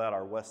call that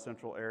our West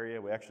Central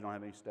area. We actually don't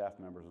have any staff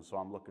members, and so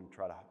I'm looking to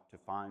try to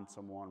find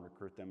someone,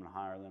 recruit them, and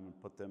hire them,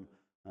 and put them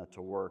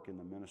to work in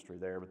the ministry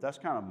there. But that's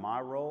kind of my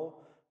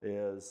role.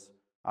 Is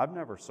I've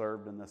never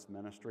served in this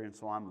ministry, and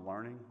so I'm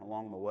learning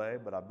along the way.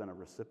 But I've been a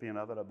recipient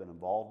of it. I've been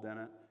involved in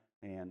it,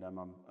 and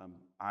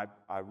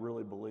I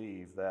really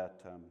believe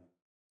that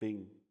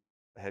being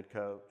a head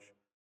coach,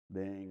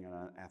 being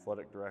an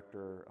athletic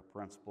director, a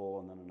principal,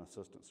 and then an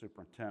assistant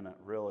superintendent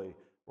really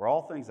were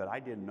all things that I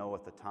didn't know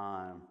at the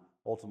time,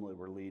 ultimately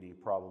were leading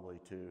probably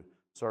to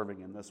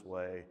serving in this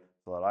way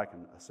so that I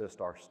can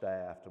assist our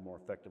staff to more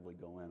effectively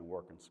go in and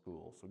work in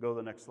schools. So go to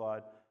the next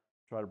slide.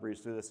 Try to breeze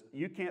through this.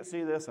 You can't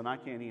see this, and I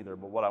can't either,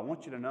 but what I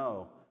want you to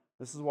know,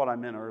 this is what I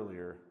meant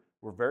earlier.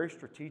 We're very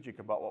strategic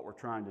about what we're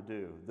trying to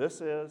do.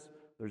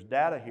 There's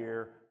data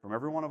here from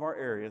every one of our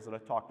areas that I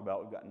talked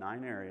about. We've got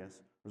 9 areas.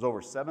 There's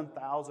over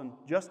 7,000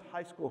 just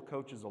high school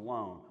coaches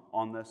alone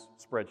on this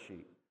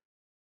spreadsheet.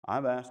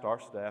 I've asked our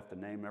staff to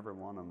name every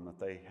one of them that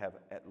they have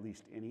at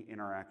least any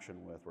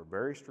interaction with. We're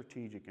very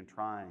strategic in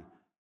trying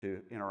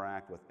to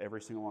interact with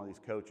every single one of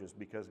these coaches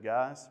because,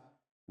 guys,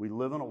 we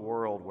live in a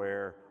world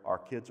where our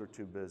kids are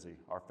too busy,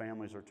 our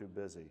families are too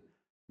busy.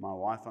 My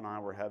wife and I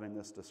were having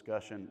this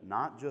discussion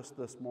not just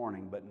this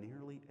morning, but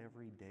nearly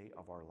every day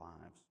of our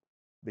lives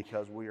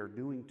because we are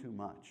doing too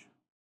much.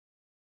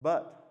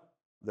 But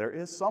there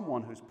is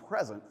someone who's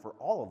present for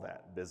all of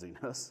that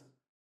busyness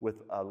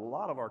with a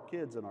lot of our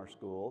kids in our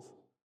schools,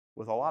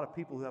 with a lot of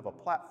people who have a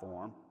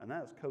platform, and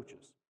that is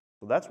coaches.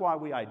 So that's why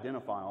we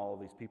identify all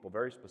of these people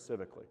very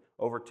specifically.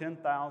 Over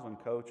 10,000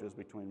 coaches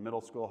between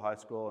middle school, high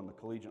school, and the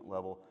collegiate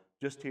level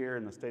just here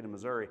in the state of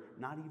Missouri,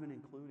 not even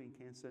including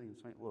Kansas City and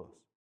St. Louis.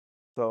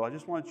 So I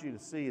just want you to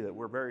see that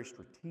we're very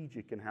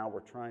strategic in how we're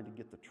trying to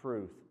get the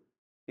truth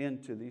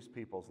into these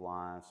people's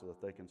lives so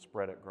that they can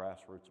spread it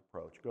grassroots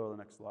approach. Go to the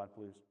next slide,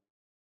 please.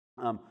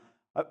 I'm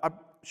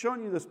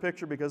showing you this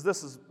picture because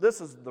this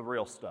is the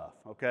real stuff,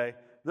 okay?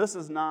 This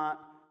is not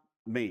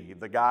me,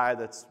 the guy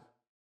that's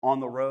on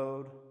the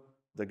road,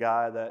 the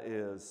guy that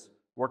is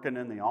working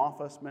in the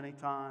office many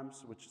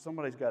times, which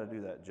somebody's got to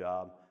do that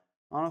job.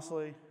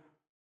 Honestly,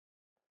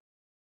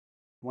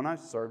 when I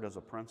served as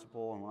a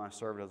principal and when I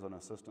served as an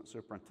assistant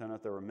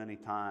superintendent, there were many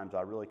times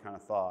I really kind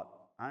of thought,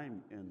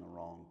 I'm in the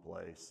wrong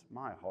place.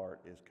 My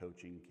heart is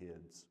coaching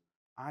kids.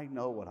 I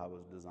know what I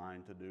was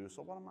designed to do,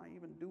 so what am I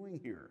even doing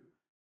here?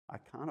 I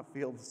kind of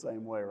feel the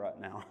same way right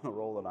now in the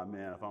role that I'm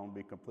in, if I'm going to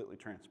be completely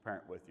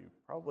transparent with you.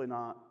 Probably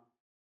not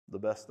the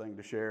best thing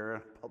to share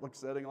in a public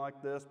setting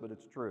like this, but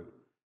it's true.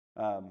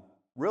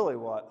 Really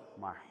what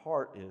my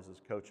heart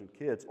is coaching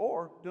kids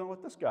or doing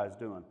what this guy's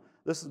doing.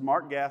 This is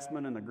Mark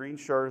Gassman in the green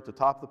shirt at the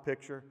top of the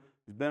picture.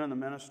 He's been in the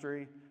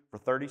ministry for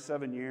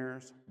 37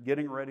 years,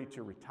 getting ready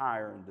to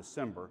retire in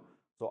December.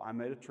 So I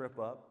made a trip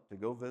up to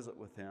go visit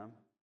with him.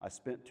 I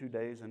spent 2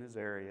 days in his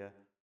area.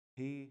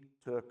 He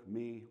took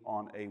me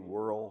on a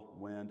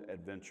whirlwind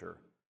adventure.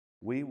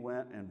 We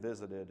went and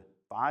visited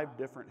 5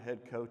 different head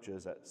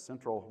coaches at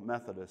Central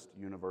Methodist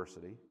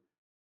University.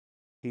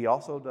 He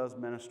also does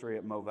ministry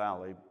at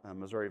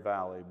Missouri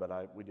Valley,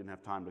 but we didn't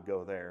have time to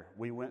go there.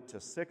 We went to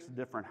 6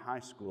 different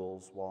high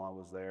schools while I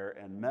was there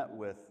and met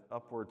with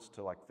upwards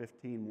to like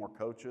 15 more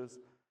coaches.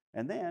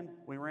 And then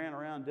we ran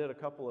around and did a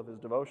couple of his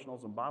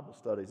devotionals and Bible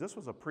studies. This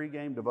was a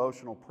pregame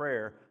devotional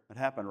prayer that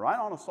happened right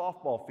on a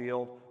softball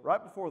field,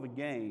 right before the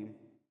game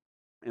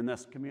in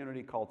this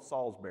community called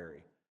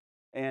Salisbury.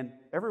 And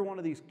every one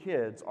of these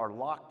kids are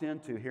locked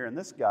into hearing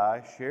this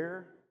guy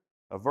share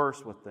a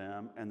verse with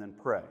them and then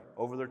pray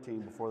over their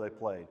team before they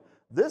played.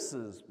 This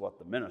is what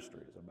the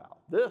ministry is about.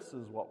 This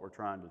is what we're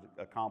trying to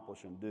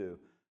accomplish and do.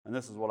 And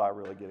this is what I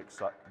really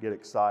get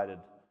excited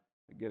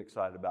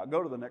about.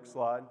 Go to the next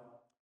slide.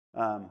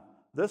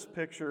 This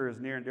picture is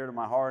near and dear to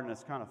my heart, and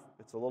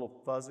it's a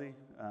little fuzzy.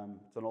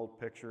 It's an old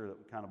picture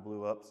that kind of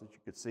blew up since you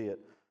could see it.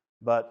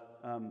 But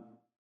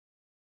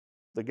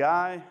the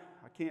guy,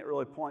 I can't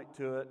really point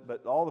to it,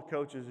 but all the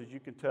coaches, as you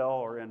can tell,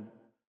 are in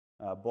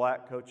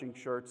black coaching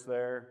shirts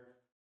there.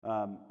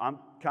 I'm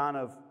kind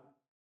of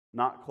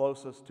not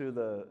closest to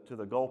the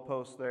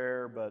goalpost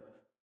there, but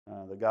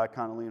the guy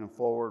kind of leaning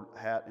forward,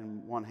 hat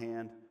in one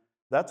hand.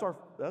 That's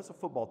a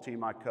football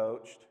team I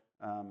coached.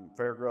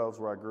 Fairgroves,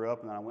 where I grew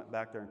up, and then I went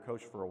back there and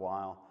coached for a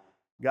while.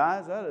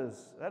 Guys,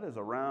 that is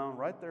around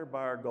right there by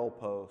our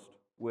goalpost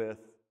with,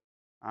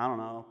 I don't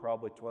know,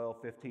 probably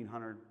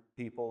 1,500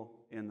 people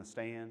in the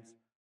stands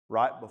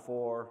right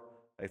before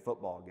a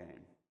football game.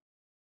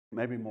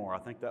 Maybe more. I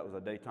think that was a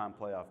daytime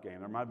playoff game.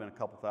 There might have been a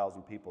couple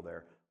thousand people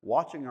there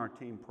watching our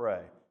team pray.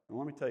 And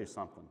let me tell you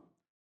something.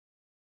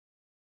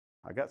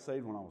 I got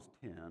saved when I was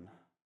 10.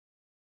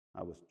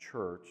 I was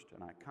churched,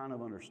 and I kind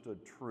of understood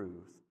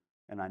truth.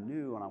 And I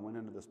knew when I went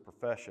into this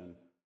profession,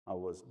 I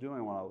was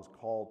doing what I was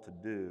called to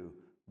do,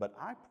 but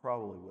I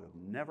probably would have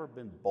never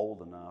been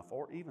bold enough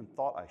or even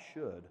thought I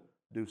should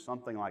do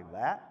something like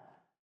that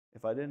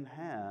if I didn't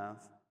have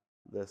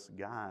this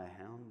guy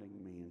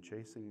hounding me and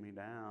chasing me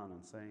down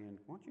and saying,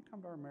 why don't you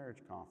come to our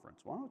marriage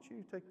conference? Why don't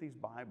you take these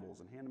Bibles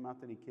and hand them out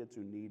to any kids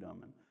who need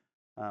them? And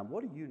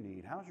What do you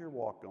need? How's your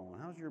walk going?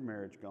 How's your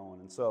marriage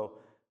going? And so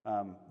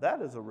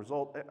that is a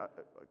result.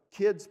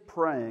 Kids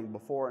praying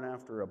before and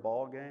after a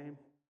ball game,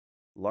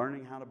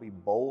 learning how to be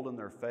bold in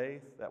their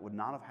faith, that would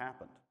not have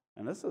happened.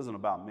 And this isn't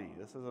about me.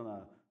 This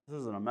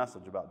isn't a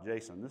message about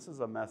Jason. This is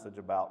a message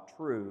about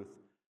truth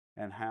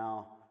and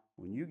how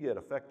when you get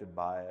affected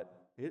by it,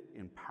 it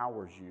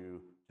empowers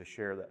you to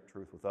share that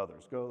truth with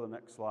others. Go to the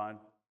next slide.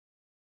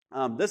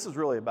 This is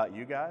really about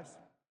you guys.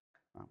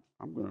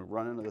 I'm going to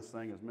run into this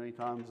thing as many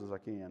times as I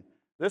can.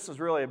 This is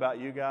really about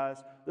you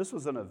guys. This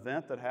was an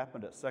event that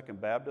happened at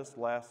Second Baptist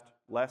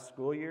last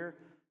school year,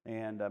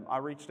 and I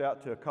reached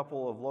out to a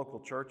couple of local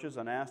churches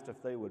and asked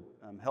if they would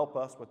help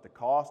us with the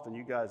cost, and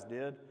you guys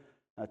did,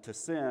 to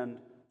send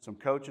some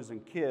coaches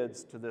and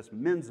kids to this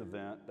men's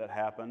event that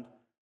happened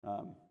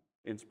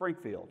in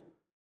Springfield.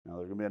 Now,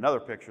 there's going to be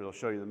another picture that'll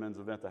show you the men's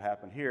event that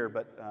happened here,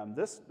 but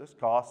this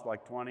cost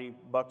like $20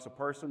 a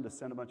person to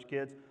send a bunch of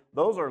kids.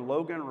 Those are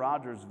Logan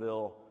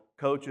Rogersville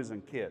coaches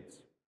and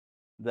kids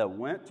that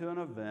went to an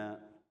event,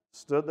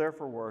 stood there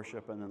for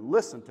worship, and then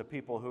listened to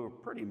people who were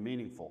pretty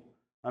meaningful.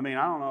 I mean,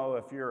 I don't know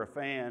if you're a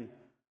fan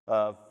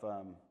of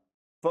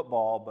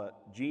football,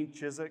 but Gene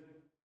Chizik,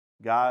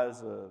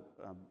 guy's a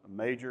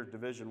major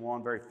Division I,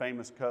 very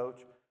famous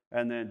coach.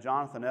 And then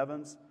Jonathan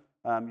Evans.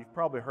 You've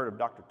probably heard of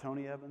Dr.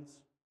 Tony Evans.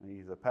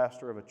 He's a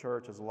pastor of a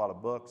church, has a lot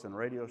of books and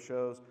radio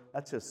shows.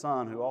 That's his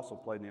son, who also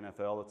played in the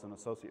NFL. That's an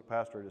associate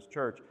pastor at his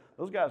church.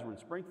 Those guys were in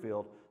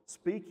Springfield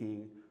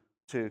speaking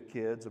to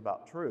kids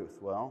about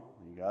truth. Well,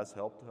 you guys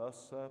helped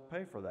us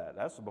pay for that.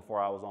 That's before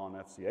I was on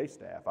FCA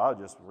staff. I was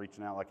just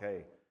reaching out like,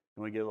 hey,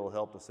 can we get a little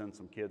help to send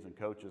some kids and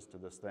coaches to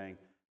this thing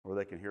where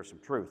they can hear some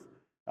truth?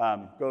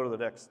 Go to the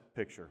next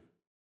picture.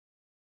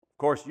 Of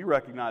course, you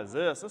recognize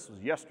this. This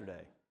was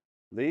yesterday.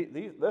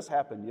 This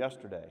happened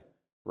yesterday.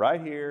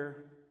 Right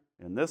here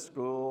in this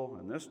school,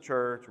 in this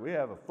church, we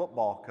have a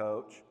football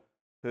coach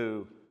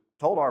who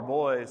told our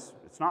boys,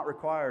 it's not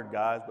required,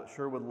 guys, but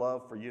sure would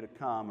love for you to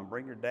come and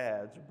bring your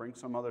dads or bring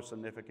some other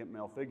significant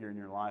male figure in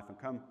your life and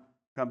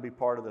come be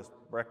part of this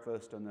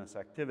breakfast and this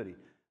activity.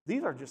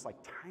 These are just like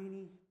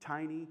tiny,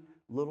 tiny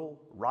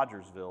little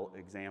Rogersville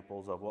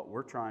examples of what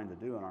we're trying to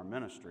do in our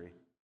ministry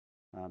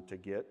to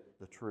get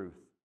the truth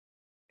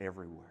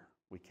everywhere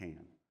we can.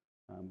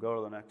 Go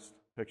to the next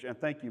picture. And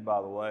thank you,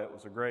 by the way. It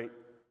was a great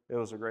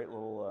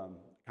little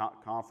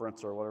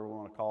conference or whatever we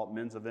want to call it,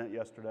 men's event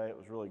yesterday. It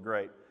was really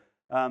great.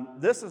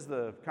 This is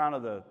the kind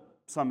of the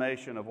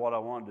summation of what I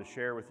wanted to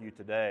share with you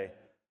today.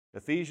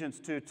 Ephesians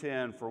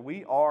 2:10, for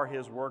we are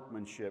his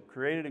workmanship,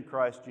 created in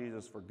Christ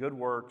Jesus for good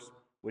works,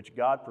 which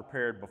God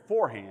prepared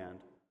beforehand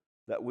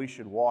that we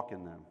should walk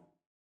in them.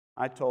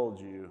 I told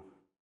you,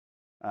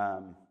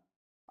 I'm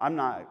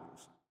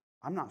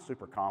not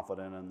super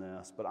confident in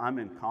this, but I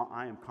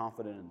am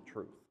confident in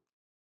truth.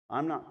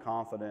 I'm not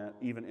confident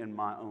even in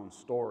my own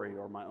story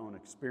or my own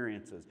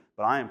experiences,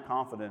 but I am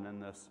confident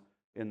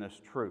in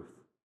this truth,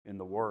 in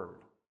the Word,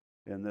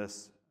 in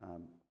this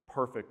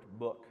perfect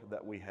book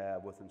that we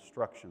have with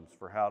instructions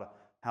for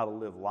how to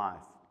live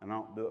life. And I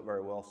don't do it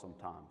very well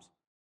sometimes,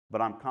 but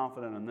I'm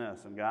confident in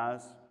this. And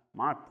guys,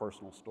 my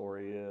personal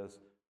story is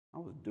I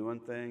was doing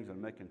things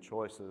and making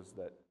choices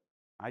that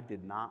I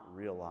did not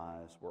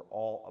realize were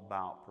all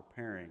about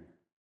preparing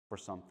for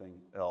something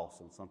else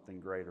and something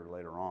greater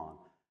later on.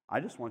 I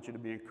just want you to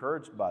be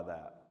encouraged by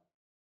that.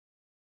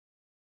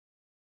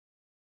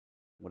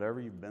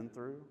 Whatever you've been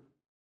through,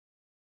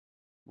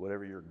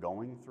 whatever you're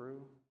going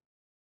through,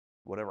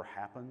 whatever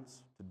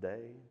happens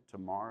today,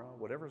 tomorrow,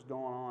 whatever's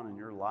going on in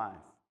your life,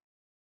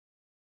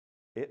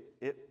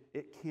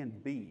 it can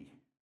be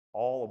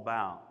all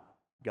about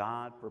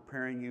God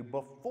preparing you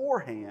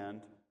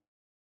beforehand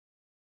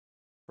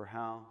for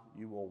how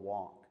you will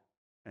walk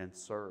and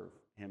serve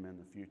him in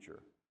the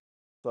future.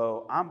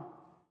 So I'm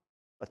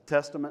a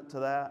testament to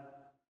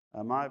that.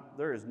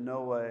 There is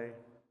no way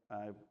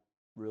I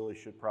really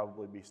should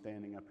probably be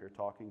standing up here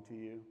talking to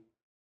you.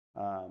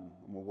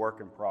 I'm a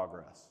work in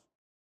progress.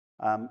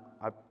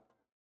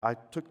 I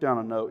took down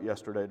a note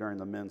yesterday during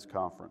the men's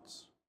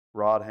conference.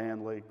 Rod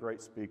Handley,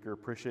 great speaker,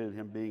 appreciated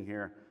him being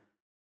here.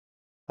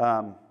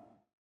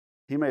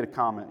 He made a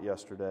comment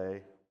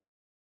yesterday.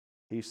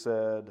 He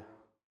said,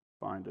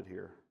 find it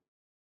here.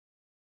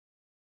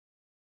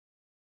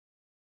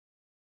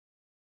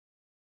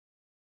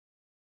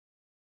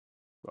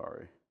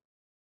 Sorry.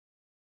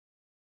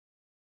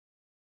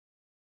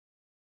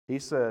 He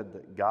said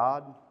that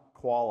God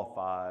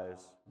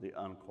qualifies the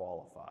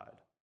unqualified.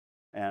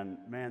 And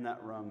man,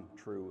 that rung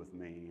true with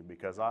me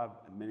because I've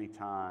many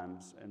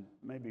times, and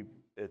maybe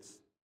it's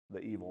the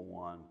evil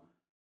one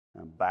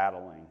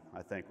battling,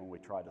 I think, when we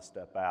try to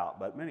step out,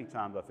 but many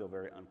times I feel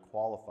very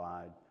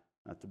unqualified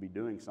to be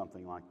doing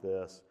something like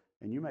this.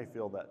 And you may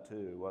feel that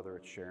too, whether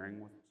it's sharing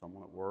with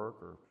someone at work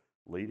or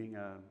leading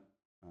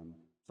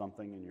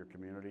something in your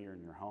community or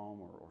in your home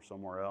or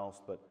somewhere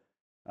else. But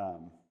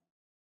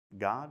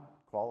God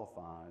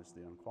qualifies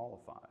the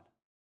unqualified,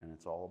 and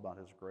it's all about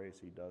his grace.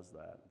 He does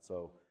that.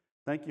 So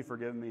thank you for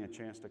giving me a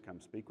chance to come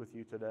speak with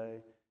you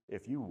today.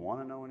 if you want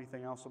to know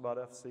anything else about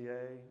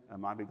FCA,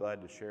 I'd be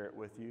glad to share it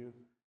with you.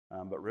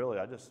 But really,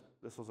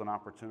 this was an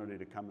opportunity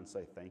to come and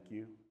say thank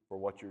you for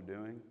what you're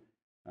doing.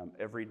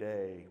 Every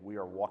day, we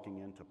are walking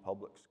into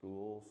public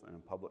schools and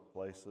in public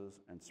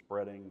places and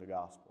spreading the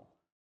gospel.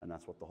 And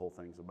that's what the whole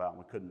thing's about.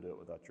 We couldn't do it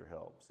without your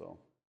help. So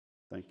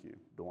thank you,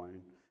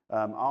 Dwayne.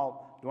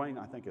 Dwayne,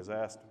 I think, has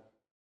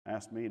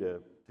asked me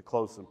to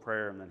close in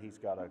prayer, and then he's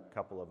got a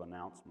couple of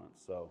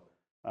announcements. So,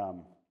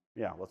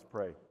 let's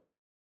pray.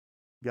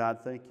 God,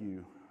 thank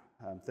you.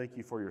 Thank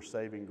you for your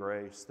saving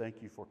grace.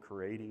 Thank you for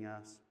creating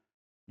us.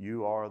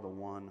 You are the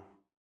one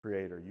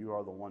creator. You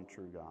are the one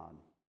true God.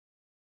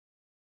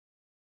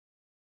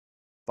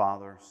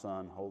 Father,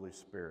 Son, Holy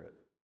Spirit.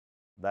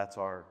 That's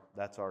our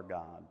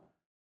God.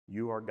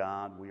 You are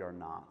God. We are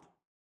not.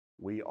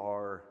 We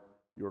are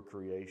your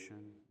creation.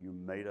 You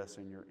made us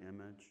in your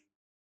image.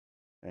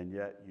 And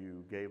yet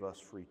you gave us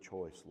free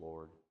choice,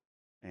 Lord.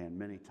 And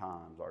many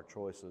times our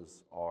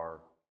choices are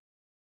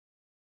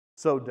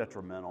so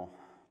detrimental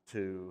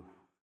to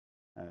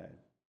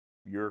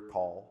your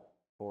call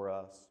for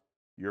us,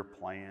 your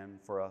plan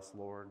for us,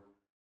 Lord.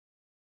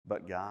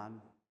 But God,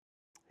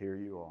 here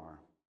you are,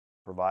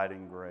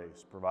 providing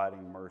grace,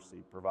 providing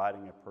mercy,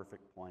 providing a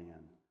perfect plan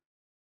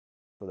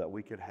so that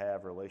we could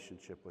have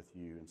relationship with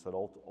you, and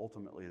so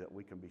ultimately that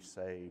we can be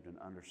saved and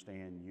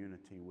understand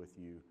unity with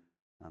you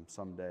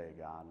someday,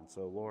 God. And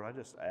so, Lord, I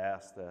just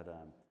ask that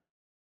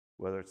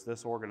whether it's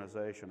this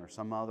organization or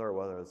some other, or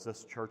whether it's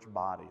this church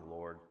body,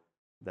 Lord,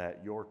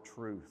 that your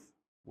truth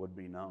would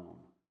be known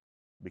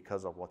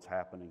because of what's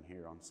happening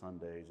here on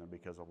Sundays and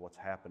because of what's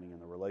happening in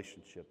the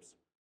relationships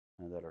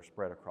that are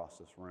spread across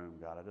this room,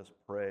 God. I just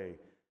pray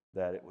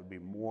that it would be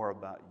more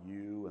about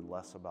you and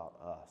less about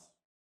us,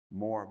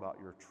 more about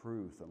your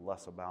truth and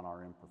less about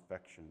our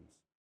imperfections,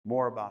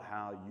 more about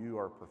how you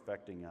are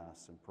perfecting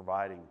us and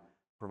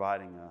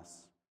providing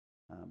us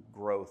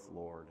growth,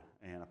 Lord,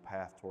 and a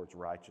path towards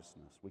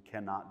righteousness. We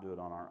cannot do it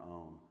on our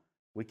own.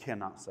 We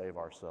cannot save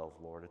ourselves,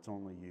 Lord. It's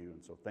only you.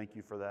 And so thank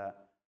you for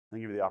that.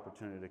 Thank you for the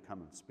opportunity to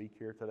come and speak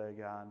here today,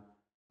 God.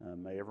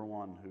 May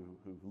everyone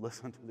who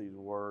listened to these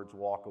words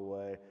walk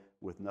away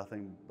with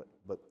nothing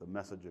but the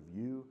message of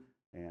you,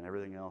 and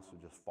everything else will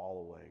just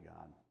fall away,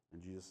 God.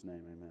 In Jesus'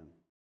 name, amen.